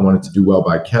well. I wanted to do well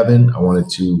by Kevin. I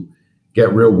wanted to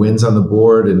get real wins on the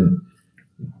board and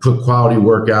put quality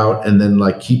work out, and then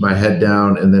like keep my head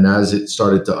down. And then as it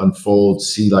started to unfold,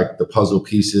 see like the puzzle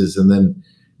pieces. And then,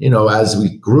 as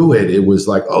we grew it, it was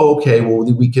like, oh, okay, well,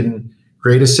 we can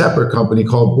create a separate company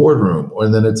called Boardroom.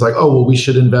 And then it's like, oh, well, we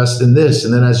should invest in this.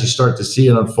 And then as you start to see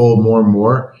it unfold more and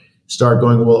more, start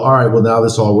going, well, all right, well, now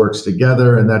this all works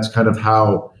together. And that's kind of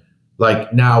how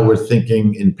like now we're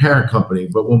thinking in parent company,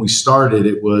 but when we started,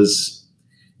 it was,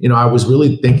 I was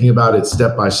really thinking about it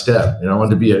step by step. I wanted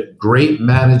to be a great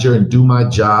manager and do my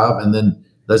job, and then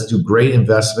let's do great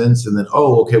investments, and then,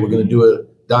 okay, we're going to do a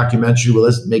documentary. Well,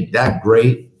 let's make that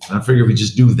great. And I figure if we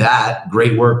just do that,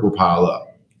 great work will pile up.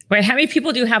 Wait, how many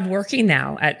people do you have working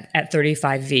now at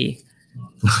 35V?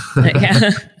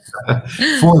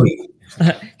 40.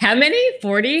 How many?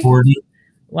 40? 40.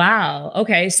 Wow.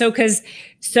 Okay. So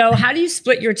how do you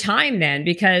split your time then?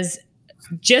 Because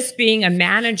just being a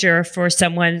manager for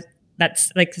someone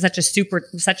that's like such a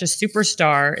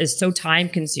superstar is so time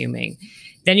consuming.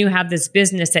 Then you have this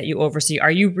business that you oversee.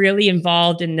 Are you really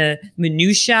involved in the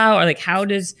minutia, or like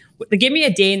give me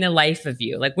a day in the life of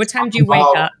you? Like what time do you wake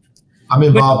up? I'm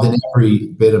involved in every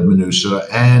bit of minutia,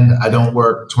 and I don't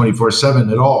work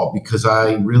 24/7 at all because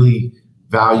I really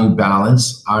value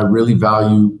balance. I really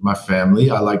value my family.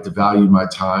 I like to value my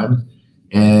time.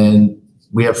 And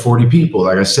we have 40 people,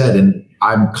 like I said, and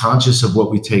I'm conscious of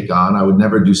what we take on. I would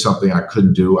never do something I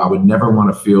couldn't do. I would never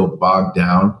want to feel bogged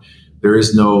down. There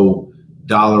is no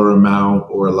dollar amount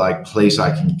or like place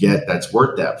I can get that's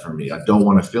worth that for me. I don't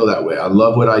want to feel that way. I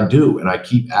love what I do, and I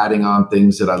keep adding on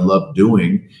things that I love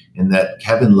doing and that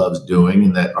Kevin loves doing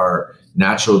and that are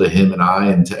natural to him and I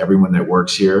and to everyone that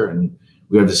works here. And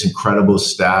we have this incredible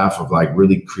staff of like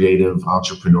really creative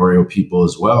entrepreneurial people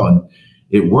as well. And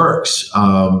it works.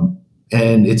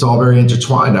 And it's all very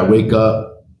intertwined. I wake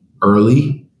up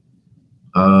early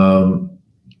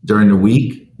during the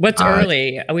week. What's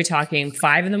early? Are we talking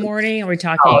 5 in the morning? Are we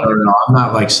talking? No. I'm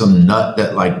not like some nut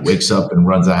that like wakes up and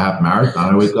runs a half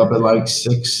marathon. I wake up at like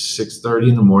 6:30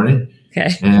 in the morning. Okay.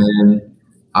 And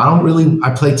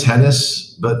I play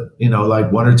tennis, but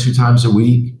like 1 or 2 times a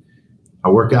week. I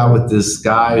work out with this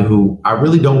guy who I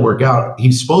really don't work out.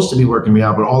 He's supposed to be working me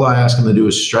out, but all I ask him to do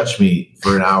is stretch me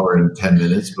for an hour and 10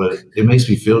 minutes, but it makes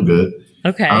me feel good.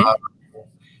 Okay.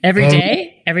 Every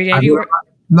day? Every day do you work?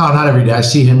 No, not every day. I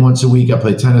see him once a week. I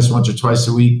play tennis once or twice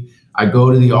a week. I go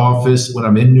to the office when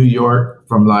I'm in New York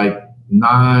from like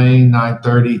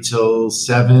 9:30 till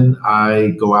 7.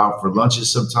 I go out for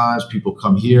lunches sometimes. People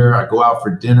come here. I go out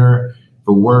for dinner,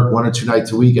 for work 1 or 2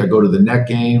 nights a week. I go to the Net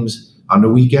games. On the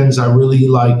weekends, I'm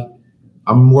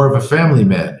more of a family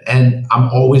man, and I'm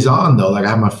always on though. Like I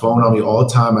have my phone on me all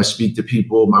the time. I speak to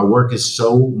people. My work is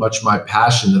so much my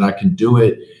passion that I can do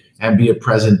it and be a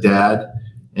present dad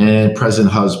and present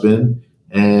husband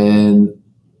and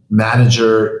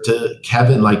manager to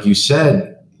Kevin, like you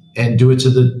said, and do it to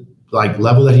the like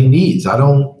level that he needs. I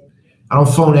don't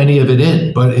phone any of it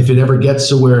in, but if it ever gets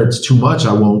to where it's too much,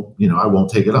 I won't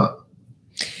take it on.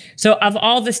 So of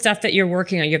all the stuff that you're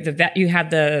working on, you have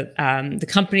the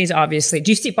companies, obviously.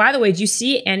 Do you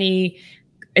see any,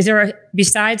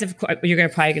 besides, of course, you're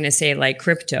probably going to say like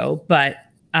crypto, but,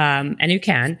 and you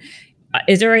can,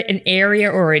 is there an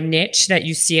area or a niche that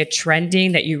you see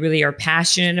trending that you really are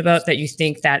passionate about, that you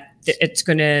think that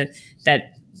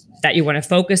that you want to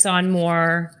focus on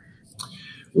more?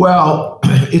 Well,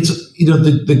 it's,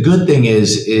 the good thing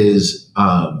is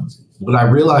what I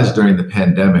realized during the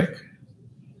pandemic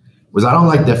was I don't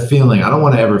like that feeling. I don't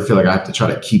want to ever feel like I have to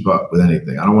try to keep up with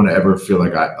anything. I don't want to ever feel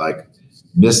like I like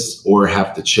miss or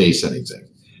have to chase anything.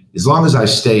 As long as I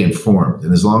stay informed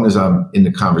and as long as I'm in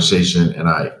the conversation and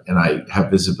I have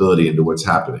visibility into what's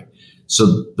happening.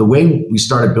 So the way we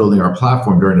started building our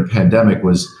platform during the pandemic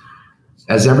was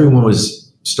as everyone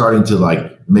was starting to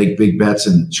like make big bets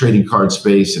in trading card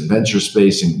space and venture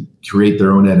space and create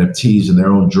their own NFTs and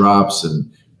their own drops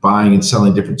and buying and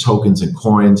selling different tokens and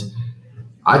coins.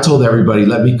 I told everybody,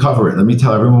 let me cover it. Let me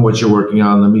tell everyone what you're working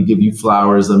on. Let me give you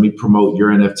flowers. Let me promote your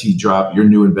NFT drop, your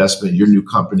new investment, your new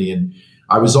company. And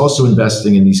I was also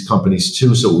investing in these companies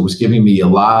too. So it was giving me a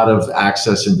lot of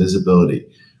access and visibility.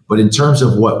 But in terms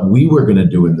of what we were going to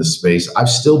do in this space, I've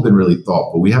still been really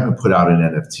thoughtful. We haven't put out an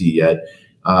NFT yet.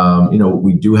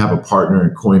 We do have a partner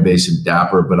in Coinbase and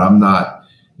Dapper, but I'm not,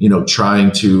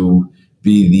 trying to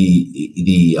be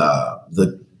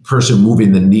the person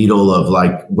moving the needle of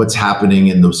like what's happening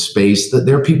in the space. That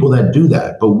there are people that do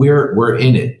that, but we're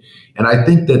in it. And I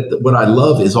think that what I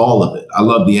love is all of it. I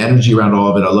love the energy around all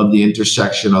of it. I love the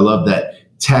intersection. I love that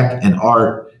tech and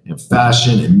art and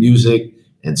fashion and music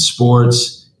and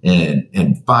sports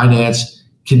and finance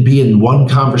can be in one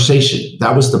conversation.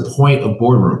 That was the point of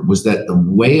Boardroom, was that the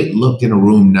way it looked in a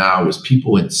room now is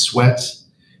people in sweats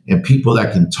and people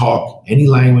that can talk any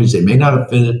language. They may not have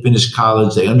finished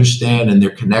college. They understand and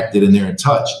they're connected and they're in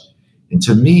touch. And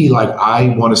to me, like, I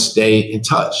want to stay in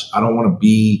touch. I don't want to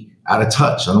be out of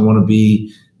touch. I don't want to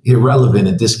be irrelevant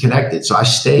and disconnected. So I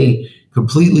stay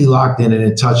completely locked in and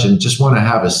in touch and just want to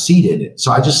have a seat in it.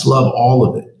 So I just love all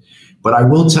of it. But I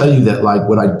will tell you that, like,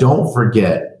 what I don't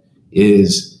forget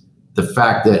is the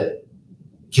fact that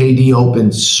KD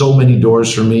opened so many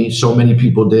doors for me. So many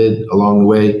people did along the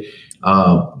way.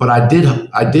 But I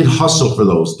did hustle for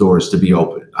those doors to be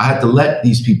open. I had to let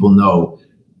these people know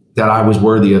that I was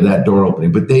worthy of that door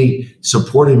opening, but they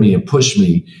supported me and pushed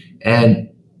me. And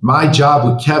my job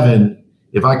with Kevin,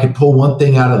 if I could pull one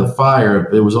thing out of the fire,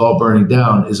 if it was all burning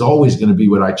down, is always going to be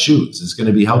what I choose. It's going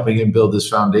to be helping him build this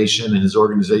foundation and his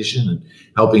organization, and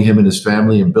helping him and his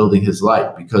family and building his life,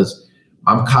 because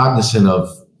I'm cognizant of,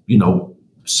 you know,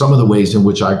 some of the ways in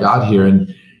which I got here,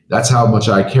 and that's how much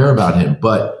I care about him.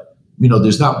 But you know,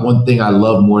 there's not one thing I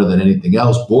love more than anything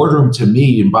else. Boardroom to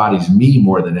me embodies me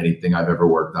more than anything I've ever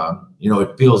worked on. You know,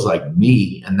 it feels like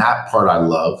me, and that part I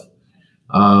love.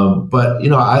 But you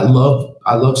know, I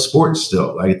love sports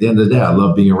still. Like, at the end of the day, I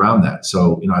love being around that.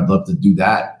 So, you know, I'd love to do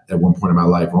that at one point in my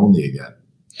life only again.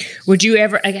 Would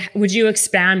you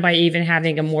expand by even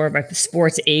having a more of a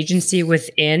sports agency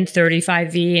within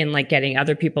 35V, and like getting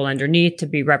other people underneath to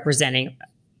be representing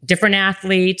different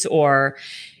athletes? Or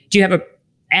do you have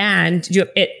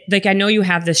like, I know you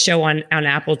have this show on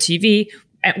Apple TV.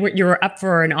 You were up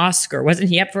for an Oscar. Wasn't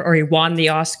he up for, or he won the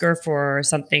Oscar for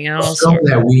something else? The film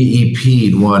that we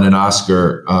EP'd won an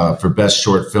Oscar for Best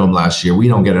Short Film last year. We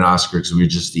don't get an Oscar because we were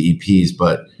just the EPs,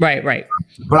 but right.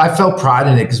 But I felt pride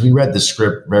in it because we read the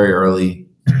script very early.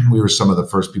 We were some of the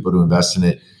first people to invest in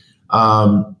it.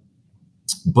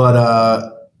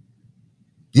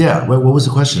 Yeah. What was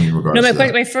the question in regards? No,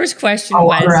 to my first question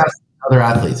was other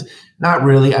athletes. Not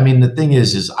really. I mean, the thing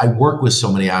is I work with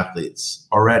so many athletes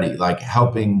already, like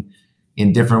helping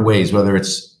in different ways, whether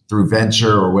it's through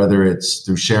venture or whether it's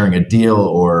through sharing a deal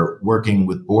or working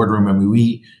with Boardroom. I mean,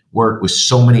 we work with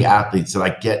so many athletes that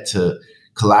I get to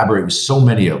collaborate with so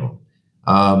many of them,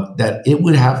 that it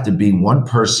would have to be one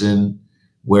person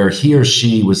where he or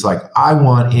she was like, I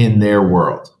want in their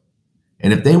world.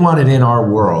 And if they wanted in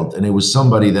our world and it was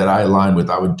somebody that I aligned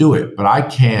with, I would do it. But I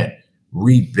can't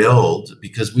rebuild,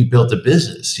 because we built a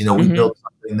business. You know, we built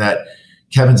something that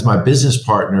Kevin's my business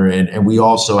partner in, and we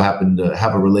also happen to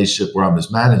have a relationship where I'm his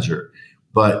manager.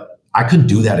 But I couldn't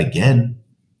do that again.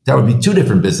 That would be two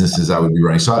different businesses I would be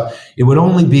running. So it would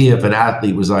only be if an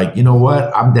athlete was like, you know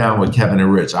what, I'm down with Kevin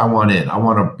and Rich. I want in. I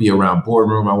want to be around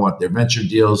Boardroom. I want their venture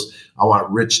deals. I want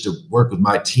Rich to work with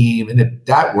my team. And if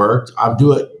that worked, I'd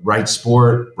do it. Right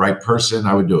sport, right person,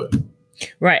 I would do it.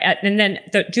 Right. And then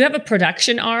do you have a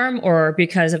production arm, or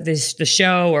because of the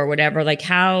show or whatever, like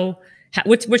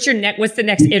what's the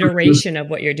next iteration of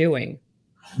what you're doing?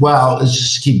 Well, let's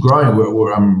just keep growing.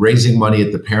 I'm raising money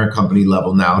at the parent company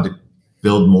level now to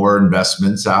build more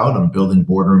investments out. I'm building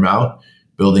Boardroom out,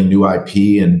 building new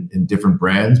IP and different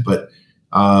brands. But,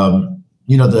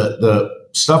 you know, the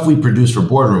stuff we produce for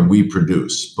Boardroom, we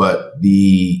produce, but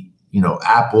the, you know,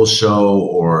 Apple show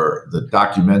or the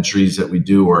documentaries that we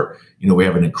do, or, you know, we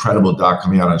have an incredible doc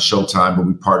coming out on Showtime, but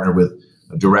we partner with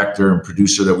a director and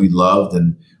producer that we loved,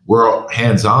 and we're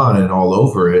hands-on and all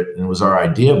over it. And it was our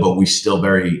idea, but we still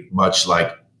very much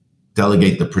like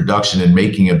delegate the production and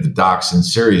making of the docs and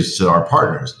series to our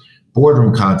partners.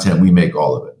 Boardroom content, we make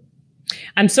all of it.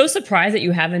 I'm so surprised that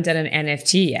you haven't done an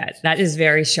NFT yet. That is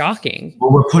very shocking.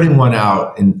 Well, we're putting one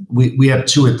out, and we have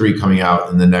 2 or 3 coming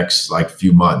out in the next like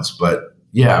few months. But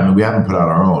yeah, I mean, we haven't put out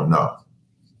our own, no.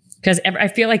 Because I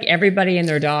feel like everybody and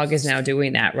their dog is now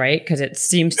doing that, right? Because it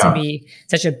seems to be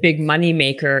such a big money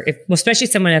maker, especially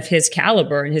someone of his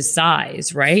caliber and his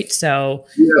size, right? So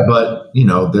yeah, but you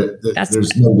know,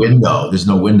 there's no window. There's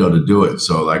no window to do it.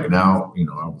 So like now, you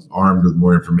know, I'm armed with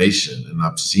more information and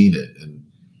I've seen it. And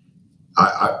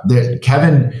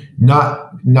Kevin,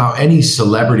 not now any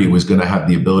celebrity was going to have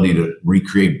the ability to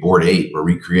recreate Bored Ape or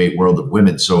recreate World of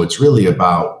Women. So it's really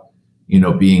about, you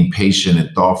know, being patient and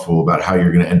thoughtful about how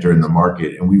you're going to enter in the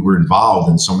market. And we were involved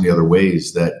in so many other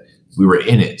ways that we were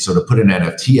in it. So to put an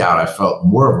NFT out, I felt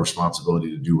more of a responsibility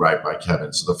to do right by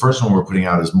Kevin. So the first one we're putting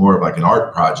out is more of like an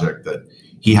art project that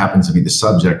he happens to be the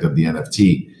subject of the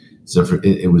NFT. So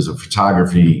it was a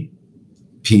photography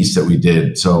piece that we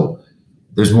did. So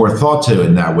there's more thought to it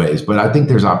in that ways. But I think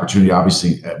there's opportunity,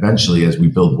 obviously, eventually as we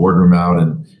build Boardroom out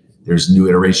and there's new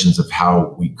iterations of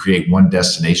how we create one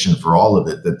destination for all of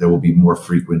it, that there will be more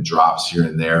frequent drops here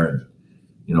and there and,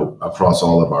 you know, across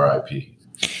all of our IP.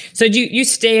 So do you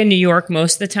stay in New York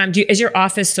most of the time? Is your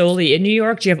office solely in New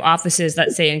York? Do you have offices,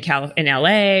 let's say, in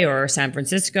LA or San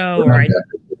Francisco?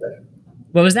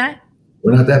 What was that?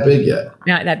 We're not that big yet.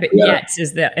 Not that big yet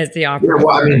is the operator. Yeah,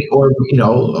 well, I mean, or, you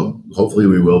know, hopefully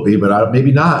we will be, but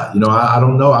maybe not. You know, I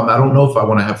don't know. I don't know if I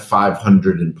want to have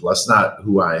 500 and plus, not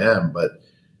who I am, but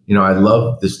you know, I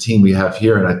love this team we have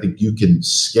here, and I think you can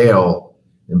scale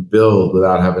and build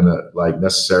without having to like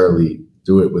necessarily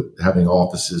do it with having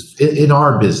offices in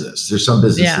our business. There's some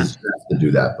businesses that have to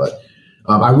do that, but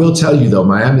I will tell you though,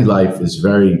 Miami life is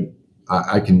very.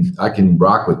 I can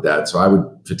rock with that. So I would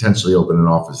potentially open an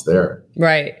office there.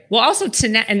 Right. Well, also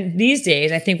and these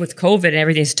days, I think with COVID and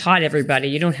everything's taught everybody,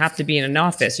 you don't have to be in an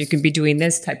office. You can be doing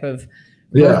this type of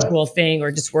virtual thing or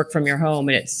just work from your home.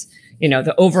 And it's,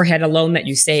 the overhead alone that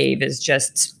you save is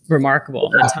just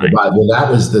remarkable. Well, that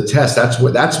was the test.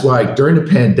 That's why during the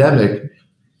pandemic,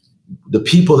 the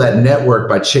people that network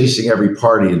by chasing every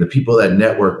party and the people that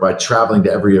network by traveling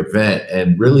to every event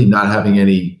and really not having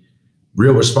any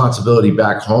real responsibility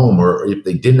back home, or if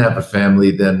they didn't have a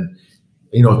family, then,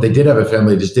 if they did have a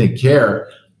family, they just didn't care.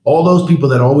 All those people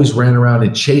that always ran around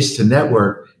and chased to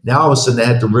network, now all of a sudden they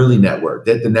had to really network.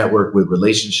 They had to network with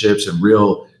relationships and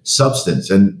real substance.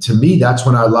 And to me, that's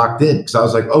when I locked in, because I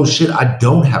was like, oh shit, I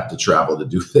don't have to travel to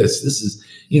do this. This is,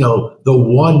 the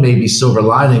one maybe silver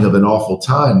lining of an awful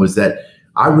time was that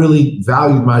I really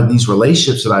valued these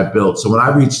relationships that I built. So when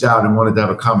I reached out and wanted to have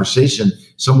a conversation,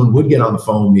 someone would get on the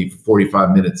phone with me for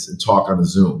 45 minutes and talk on a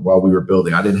Zoom while we were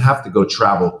building. I didn't have to go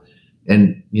travel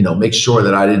and, make sure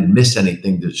that I didn't miss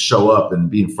anything to show up and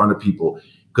be in front of people,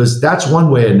 because that's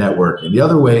one way of networking. The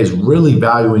other way is really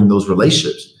valuing those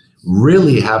relationships,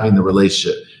 really having the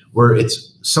relationship where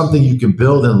it's something you can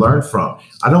build and learn from.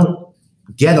 I don't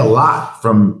get a lot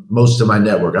from most of my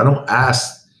network. I don't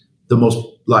ask the most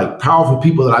powerful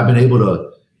people that I've been able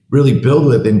to really build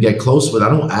with and get close with. I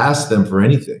don't ask them for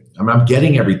anything. I mean, I'm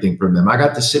getting everything from them. I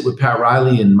got to sit with Pat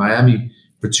Riley in Miami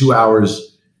for 2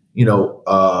 hours, 2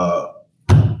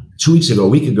 weeks ago, a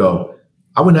week ago.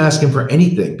 I wouldn't ask him for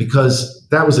anything because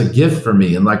that was a gift for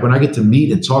me. And when I get to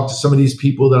meet and talk to some of these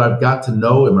people that I've got to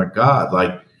know, and my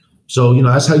God, so,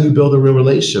 that's how you build a real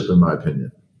relationship, in my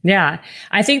opinion. Yeah.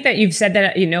 I think that you've said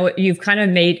that, you've kind of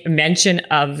made mention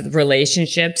of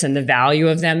relationships and the value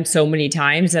of them so many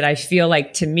times that I feel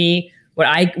like, to me, what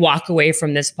I walk away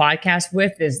from this podcast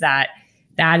with is that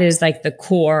is the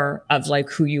core of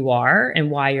who you are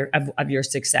and why you're of your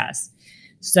success.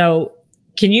 So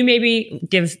can you maybe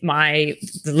give the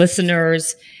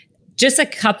listeners just a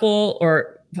couple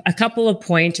of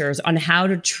pointers on how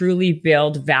to truly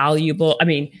build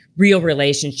real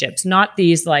relationships, not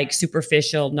these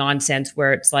superficial nonsense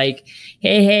where it's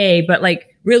hey, but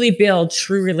really build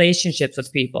true relationships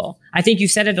with people. I think you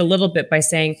said it a little bit by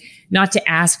saying not to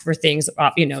ask for things,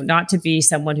 not to be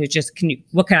someone who just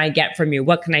what can I get from you?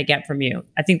 What can I get from you?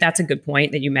 I think that's a good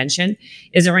point that you mentioned.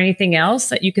 Is there anything else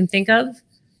that you can think of?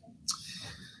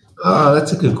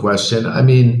 That's a good question. I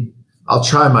mean, I'll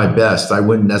try my best. I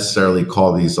wouldn't necessarily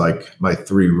call these my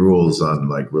 3 rules on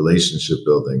relationship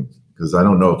building, because I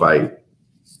don't know if I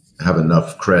have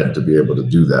enough cred to be able to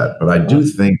do that. But I do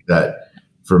think that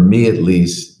for me, at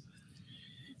least,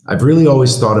 I've really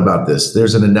always thought about this.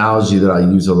 There's an analogy that I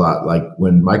use a lot,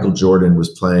 when Michael Jordan was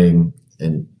playing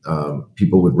and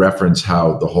people would reference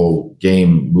how the whole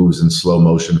game moves in slow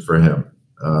motion for him.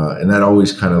 And that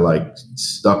always kind of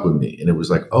stuck with me. And it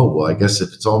was oh, well, I guess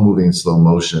if it's all moving in slow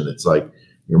motion, it's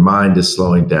your mind is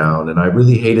slowing down. And I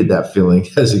really hated that feeling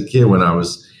as a kid when I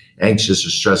was anxious or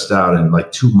stressed out, and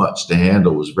too much to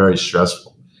handle was very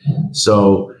stressful.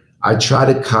 So I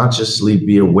try to consciously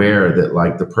be aware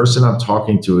that the person I'm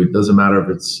talking to, it doesn't matter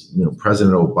if it's,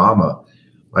 President Obama,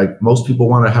 most people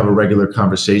want to have a regular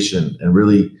conversation and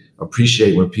really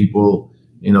appreciate when people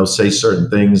say certain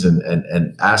things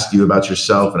and ask you about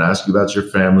yourself and ask you about your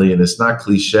family. And it's not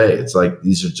cliche. It's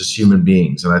these are just human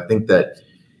beings. And I think that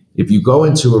if you go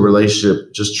into a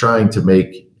relationship just trying to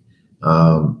make,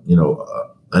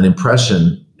 an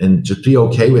impression, and just be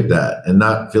okay with that and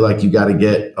not feel like you got to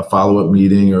get a follow-up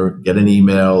meeting or get an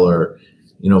email or,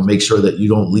 make sure that you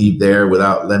don't leave there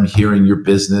without them hearing your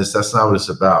business. That's not what it's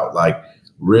about.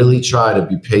 Really try to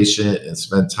be patient and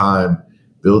spend time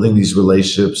building these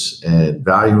relationships and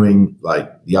valuing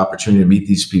the opportunity to meet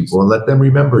these people and let them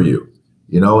remember you,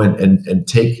 and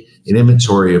take an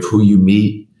inventory of who you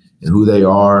meet and who they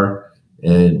are.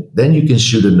 And then you can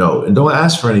shoot a note, and don't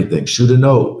ask for anything, shoot a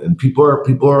note. And people are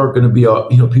going to be,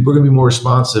 people are going to be more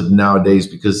responsive nowadays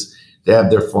because they have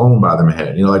their phone by their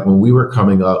hand. When we were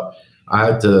coming up, I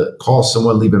had to call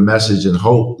someone, leave a message, and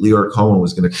hope Leor Cohen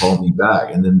was going to call me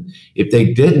back. And then if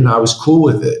they didn't, I was cool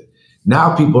with it.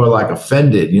 Now people are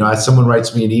offended. Someone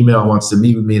writes me an email and wants to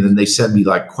meet with me, and then they send me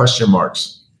question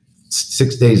marks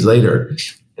 6 days later.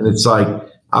 And it's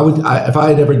if I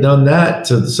had ever done that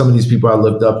to some of these people I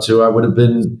looked up to, I would have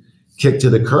been kicked to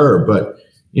the curb. But,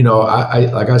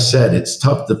 like I said, it's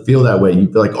tough to feel that way.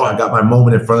 You feel oh, I got my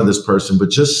moment in front of this person, but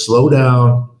just slow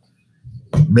down,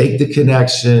 make the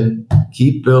connection,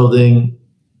 keep building,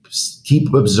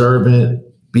 keep observant,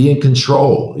 be in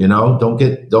control,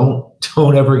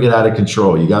 don't ever get out of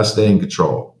control. You got to stay in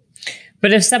control.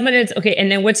 But if someone is, okay, and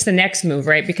then what's the next move,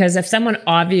 right? Because if someone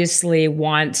obviously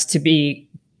wants to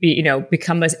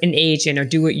become an agent or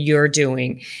do what you're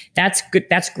doing, that's good.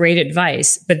 That's great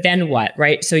advice. But then what,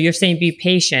 right? So you're saying be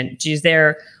patient.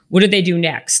 What do they do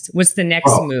next? What's the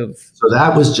next move? So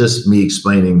that was just me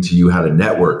explaining to you how to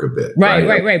network a bit.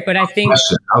 Right. But I think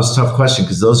that was a tough question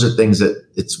because those are things that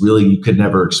it's really, you could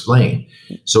never explain.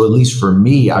 So at least for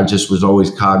me, I just was always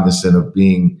cognizant of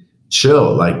being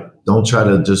chill. Like, don't try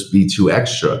to just be too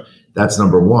extra. That's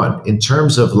number one. In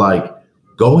terms of like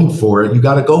going for it, you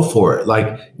got to go for it.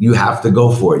 Like, you have to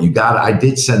go for it. I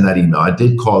did send that email. I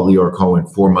did call Leor Cohen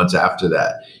 4 months after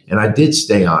that. And I did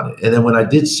stay on it. And then when I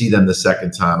did see them the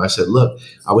second time, I said, look,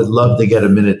 I would love to get a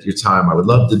minute of your time. I would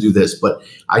love to do this. But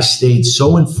I stayed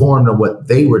so informed on what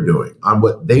they were doing, on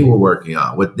what they were working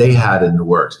on, what they had in the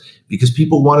works, because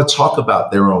people want to talk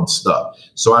about their own stuff.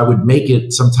 So I would make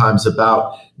it sometimes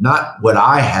about not what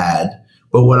I had,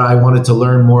 but what I wanted to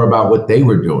learn more about what they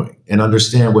were doing and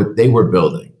understand what they were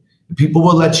building. And people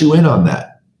will let you in on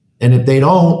that. And if they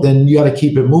don't, then you got to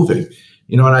keep it moving.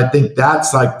 And I think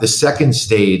that's like the second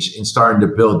stage in starting to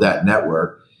build that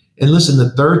network. And listen, the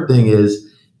third thing is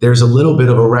there's a little bit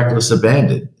of a reckless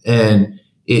abandon. And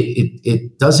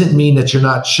it doesn't mean that you're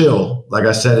not chill, like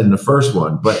I said in the first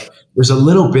one, but there's a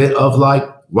little bit of like,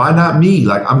 why not me?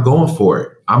 Like, I'm going for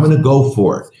it. I'm going to go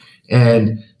for it.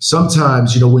 And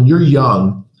sometimes, when you're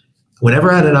young,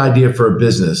 whenever I had an idea for a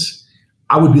business,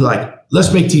 I would be like,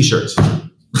 let's make t-shirts.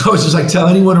 I was just like, tell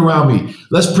anyone around me,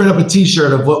 let's print up a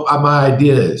t-shirt of what my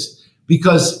idea is,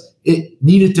 because it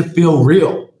needed to feel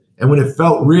real. And when it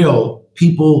felt real,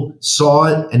 people saw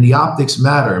it and the optics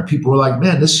matter. And people were like,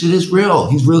 man, this shit is real.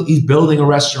 He's building a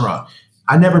restaurant.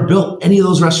 I never built any of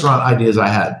those restaurant ideas I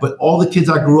had, but all the kids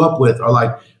I grew up with are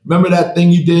like, remember that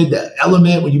thing you did, that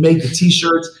element when you made the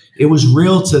t-shirts? It was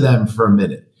real to them for a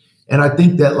minute. And I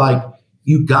think that like,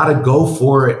 you got to go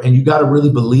for it, and you got to really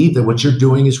believe that what you're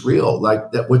doing is real,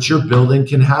 like that what you're building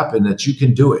can happen, that you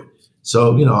can do it.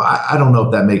 So, I don't know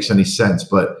if that makes any sense,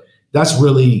 but that's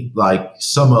really like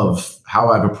some of how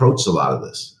I've approached a lot of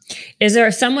this. Is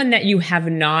there someone that you have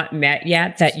not met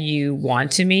yet that you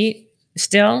want to meet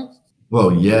still?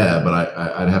 Well, yeah, but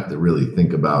I'd have to really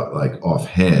think about like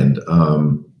offhand.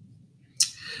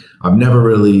 I've never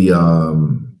really,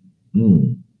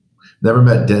 never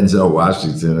met Denzel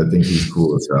Washington. I think he's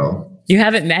cool as hell. You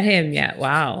haven't met him yet?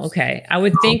 Wow. Okay. I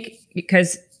would think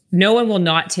because no one will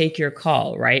not take your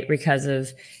call, right? Because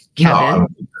of Kevin. No, I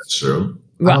don't think that's true.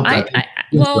 Well,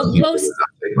 most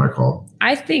take my call.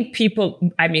 I think people.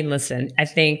 I mean, listen. I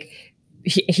think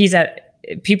who's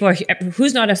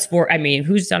not a sport. I mean,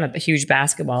 who's not a huge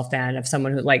basketball fan of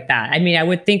someone who like that? I mean, I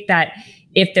would think that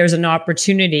if there's an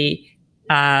opportunity.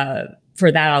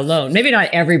 For that alone, maybe not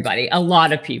everybody, a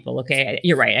lot of people. Okay.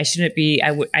 You're right.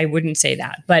 I wouldn't say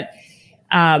that, but,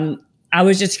 I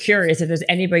was just curious if there's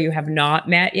anybody you have not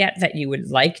met yet that you would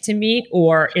like to meet,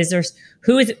 or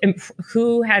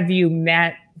who have you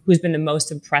met who's been the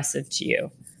most impressive to you?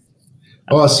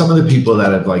 Well, some of the people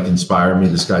that have like inspired me,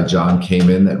 this guy, John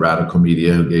Kleiman at Radical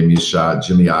Media, who gave me a shot.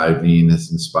 Jimmy Iovine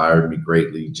has inspired me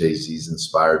greatly. Jay-Z's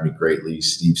inspired me greatly.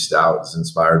 Steve Stout has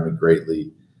inspired me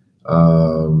greatly.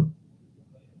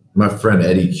 My friend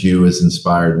Eddie Q has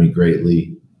inspired me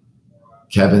greatly.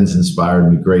 Kevin's inspired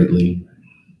me greatly.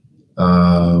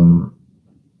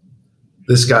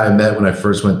 This guy I met when I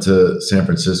first went to San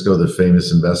Francisco, the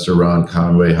famous investor Ron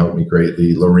Conway, helped me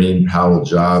greatly. Lorene Powell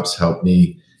Jobs helped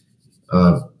me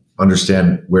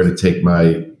understand where to take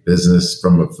my business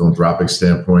from a philanthropic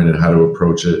standpoint and how to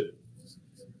approach it.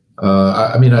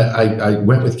 I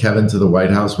went with Kevin to the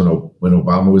White House when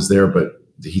Obama was there, but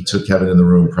he took Kevin in the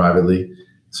room privately.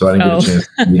 So I didn't get a chance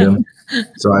to meet him.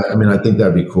 So I think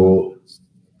that'd be cool.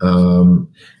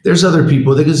 There's other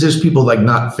people, because there's people like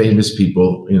not famous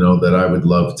people, that I would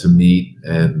love to meet.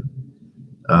 And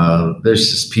there's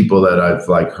just people that I've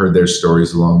like heard their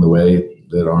stories along the way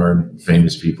that aren't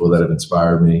famous people that have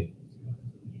inspired me.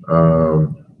 I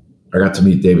got to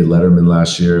meet David Letterman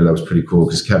last year. That was pretty cool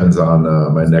because Kevin's on,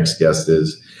 my next guest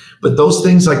is. But those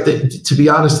things, like to be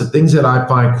honest, the things that I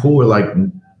find cool are like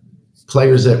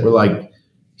players that were like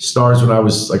stars when I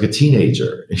was like a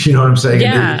teenager. You know what I'm saying?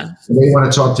 Yeah. They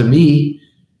want to talk to me,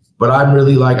 but I'm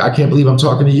really like, I can't believe I'm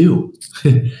talking to you.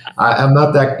 I'm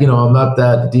not that, I'm not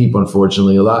that deep,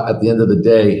 unfortunately. At the end of the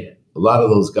day, a lot of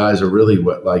those guys are really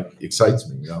what like excites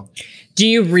me, Do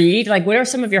you read? Like, what are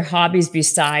some of your hobbies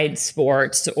besides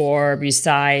sports or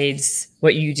besides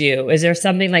what you do? Is there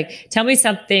something like, tell me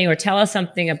something or tell us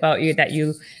something about you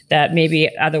that maybe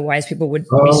otherwise people would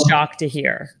be shocked to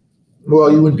hear?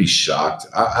 Well, you wouldn't be shocked.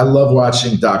 I love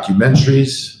watching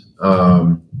documentaries.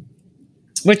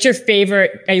 What's your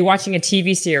favorite? Are you watching a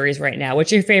TV series right now?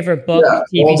 What's your favorite book,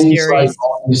 TV series?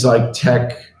 All these like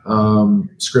tech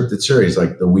scripted series,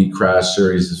 like the We Crash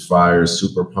series is fire.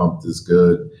 Super Pumped is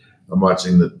good. I'm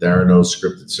watching the Theranos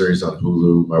scripted series on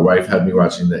Hulu. My wife had me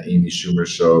watching the Amy Schumer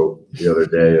show the other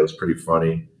day. It was pretty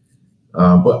funny.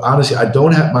 But honestly, I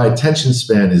don't have, my attention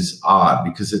span is odd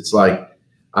because it's like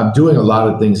I'm doing a lot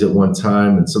of things at one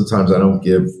time, and sometimes I don't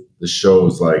give the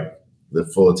shows like the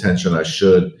full attention I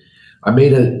should. I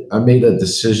made a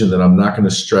decision that I'm not going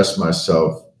to stress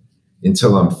myself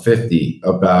until I'm 50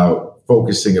 about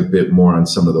focusing a bit more on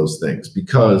some of those things,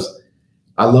 because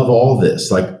I love all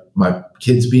this, like my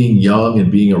kids being young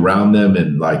and being around them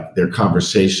and like their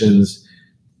conversations.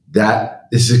 That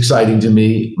is exciting to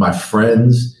me. My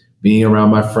friends, being around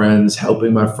my friends,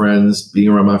 helping my friends, being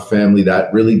around my family,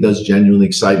 that really does genuinely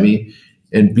excite me.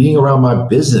 And being around my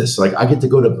business, like I'm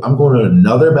going to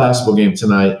another basketball game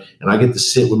tonight, and I get to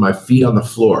sit with my feet on the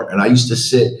floor. And I used to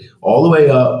sit all the way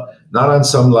up, not on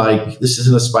some like, this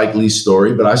isn't a Spike Lee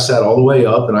story, but I sat all the way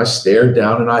up and I stared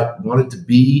down, and I wanted to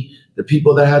be the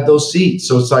people that had those seats.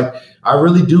 So it's like, I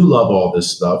really do love all this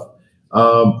stuff.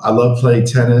 I love playing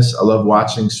tennis. I love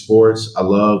watching sports. I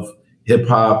love hip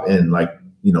hop and like,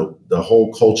 you know, the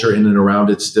whole culture in and around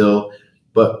it still.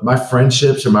 But my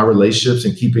friendships and my relationships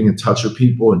and keeping in touch with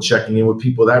people and checking in with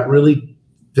people, that really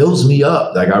fills me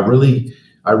up. Like I really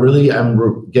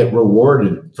get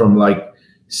rewarded from like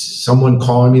someone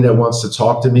calling me that wants to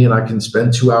talk to me, and I can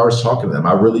spend 2 hours talking to them.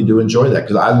 I really do enjoy that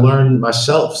because I learn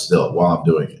myself still while I'm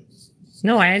doing it.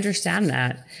 No, I understand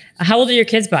that. How old are your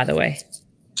kids, by the way?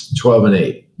 12 and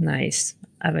 8. Nice.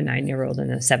 I have a 9-year-old and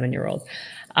a 7-year-old.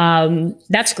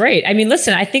 That's great. I mean,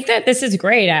 listen, I think that this is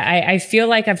great. I feel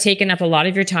like I've taken up a lot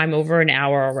of your time, over an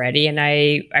hour already. And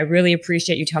I really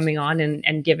appreciate you coming on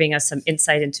and giving us some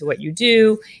insight into what you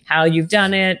do, how you've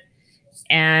done it.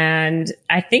 And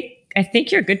I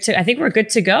think you're good to, I think we're good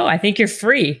to go. I think you're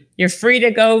free. You're free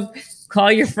to go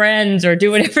call your friends or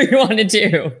do whatever you want to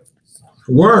do.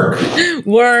 Work,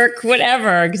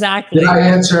 whatever. Exactly. Did I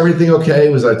answer everything okay?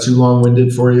 Was I too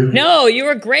long-winded for you? No, you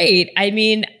were great. I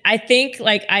mean, I think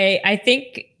like I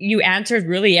think you answered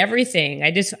really everything.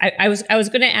 I was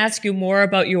going to ask you more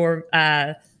about your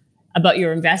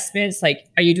investments. Like,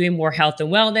 are you doing more health and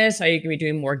wellness? Are you going to be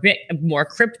doing more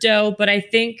crypto? But I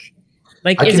think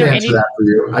like, is there any? I can answer that for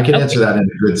you. I can answer that in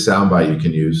a good soundbite you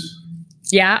can use.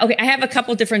 Yeah. Okay. I have a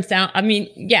couple different sound. I mean,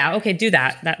 yeah. Okay. Do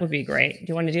that. That would be great. Do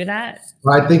you want to do that?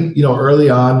 Well, I think, you know, early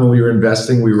on when we were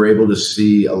investing, we were able to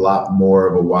see a lot more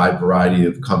of a wide variety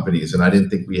of companies. And I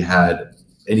didn't think we had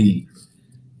anything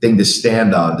to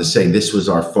stand on to say this was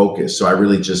our focus. So I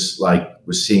really just like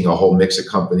was seeing a whole mix of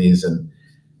companies and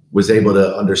was able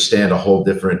to understand a whole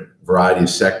different variety of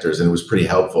sectors. And it was pretty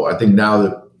helpful. I think now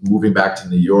that moving back to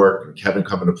New York and Kevin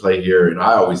coming to play here, and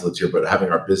I always lived here, but having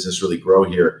our business really grow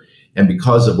here, and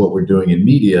because of what we're doing in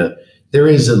media, there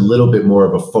is a little bit more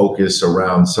of a focus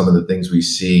around some of the things we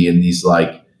see in these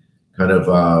like kind of,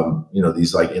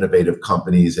 these like innovative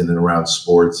companies in and around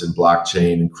sports and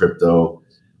blockchain and crypto.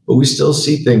 But we still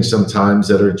see things sometimes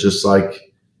that are just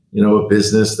like, you know, a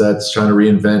business that's trying to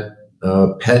reinvent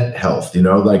pet health, you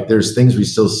know, like there's things we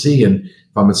still see. And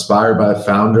if I'm inspired by a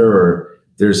founder or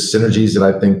there's synergies that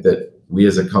I think that we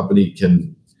as a company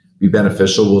can be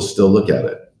beneficial, we'll still look at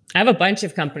it. I have a bunch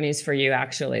of companies for you,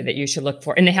 actually, that you should look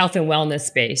for in the health and wellness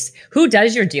space. Who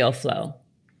does your deal flow?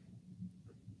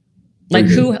 Like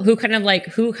who kind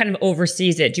of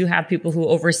oversees it? Do you have people who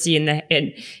oversee in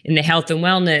the health and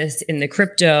wellness, in the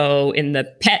crypto, in the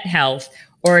pet health,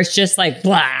 or it's just like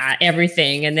blah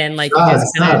everything and then like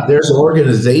there's an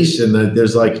organization that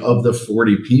there's like of the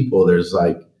 40 people, there's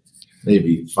like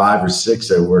maybe 5 or 6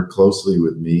 that work closely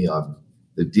with me on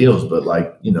the deals, but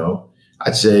like, you know,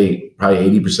 I'd say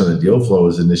probably 80% of the deal flow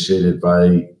is initiated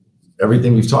by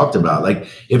everything we've talked about. Like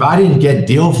if I didn't get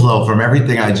deal flow from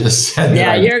everything I just said.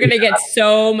 Yeah, you're going to get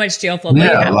so much deal flow.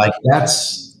 Yeah,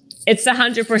 it's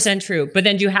 100% true. But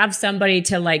then do you have somebody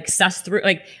to like suss through?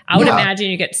 Like I would imagine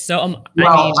you get so,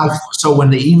 so when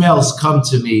the emails come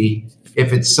to me,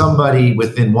 if it's somebody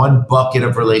within one bucket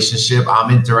of relationship,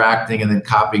 I'm interacting and then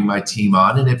copying my team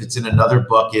on. And if it's in another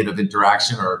bucket of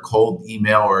interaction or a cold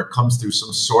email, or it comes through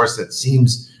some source that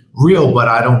seems real, but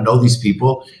I don't know these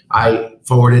people, I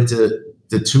forward it to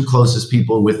the 2 closest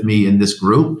people with me in this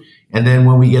group. And then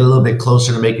when we get a little bit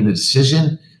closer to making a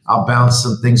decision, I'll bounce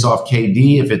some things off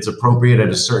KD if it's appropriate at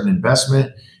a certain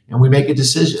investment, and we make a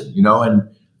decision,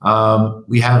 and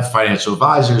we have financial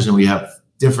advisors and we have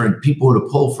different people to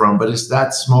pull from, but it's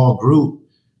that small group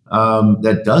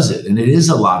that does it. And it is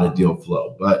a lot of deal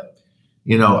flow, but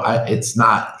it's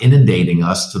not inundating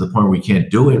us to the point where we can't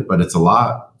do it, but it's a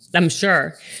lot. I'm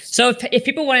sure. So if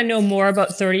people want to know more about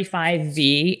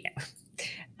 35V,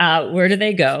 where do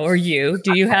they go? Or do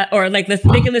you have, or like, they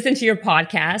can listen to your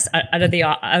podcast out of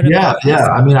podcast? Yeah.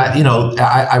 I mean,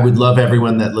 I would love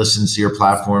everyone that listens to your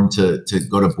platform to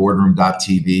go to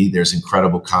boardroom.tv. There's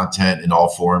incredible content in all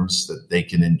forms that they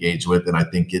can engage with. And I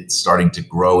think it's starting to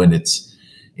grow in its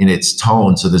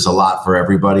tone. So there's a lot for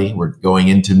everybody. We're going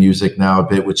into music now a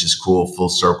bit, which is cool, full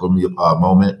circle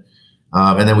moment.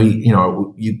 And then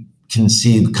you can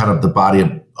see kind of the body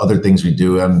of other things we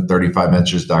do on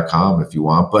 35ventures.com if you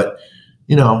want, but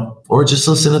or just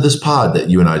listen to this pod that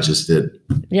you and I just did.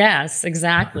 Yes,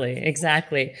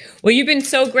 exactly. Well, you've been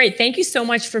so great. Thank you so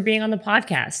much for being on the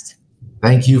podcast.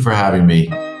 Thank you for having me.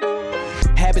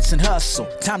 Habits and hustle,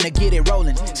 time to get it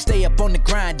rolling. Stay up on the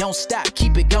grind, don't stop,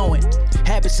 keep it going.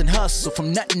 Habits and hustle,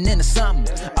 from nothing into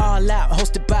something. All out,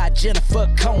 hosted by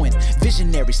Jennifer Cohen.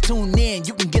 Visionaries, tune in,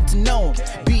 you can get to know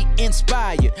them. Be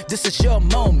inspired, this is your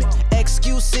moment.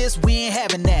 Excuses, we ain't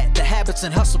having that. The Habits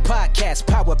and Hustle podcast,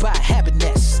 powered by Habit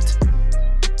Nest.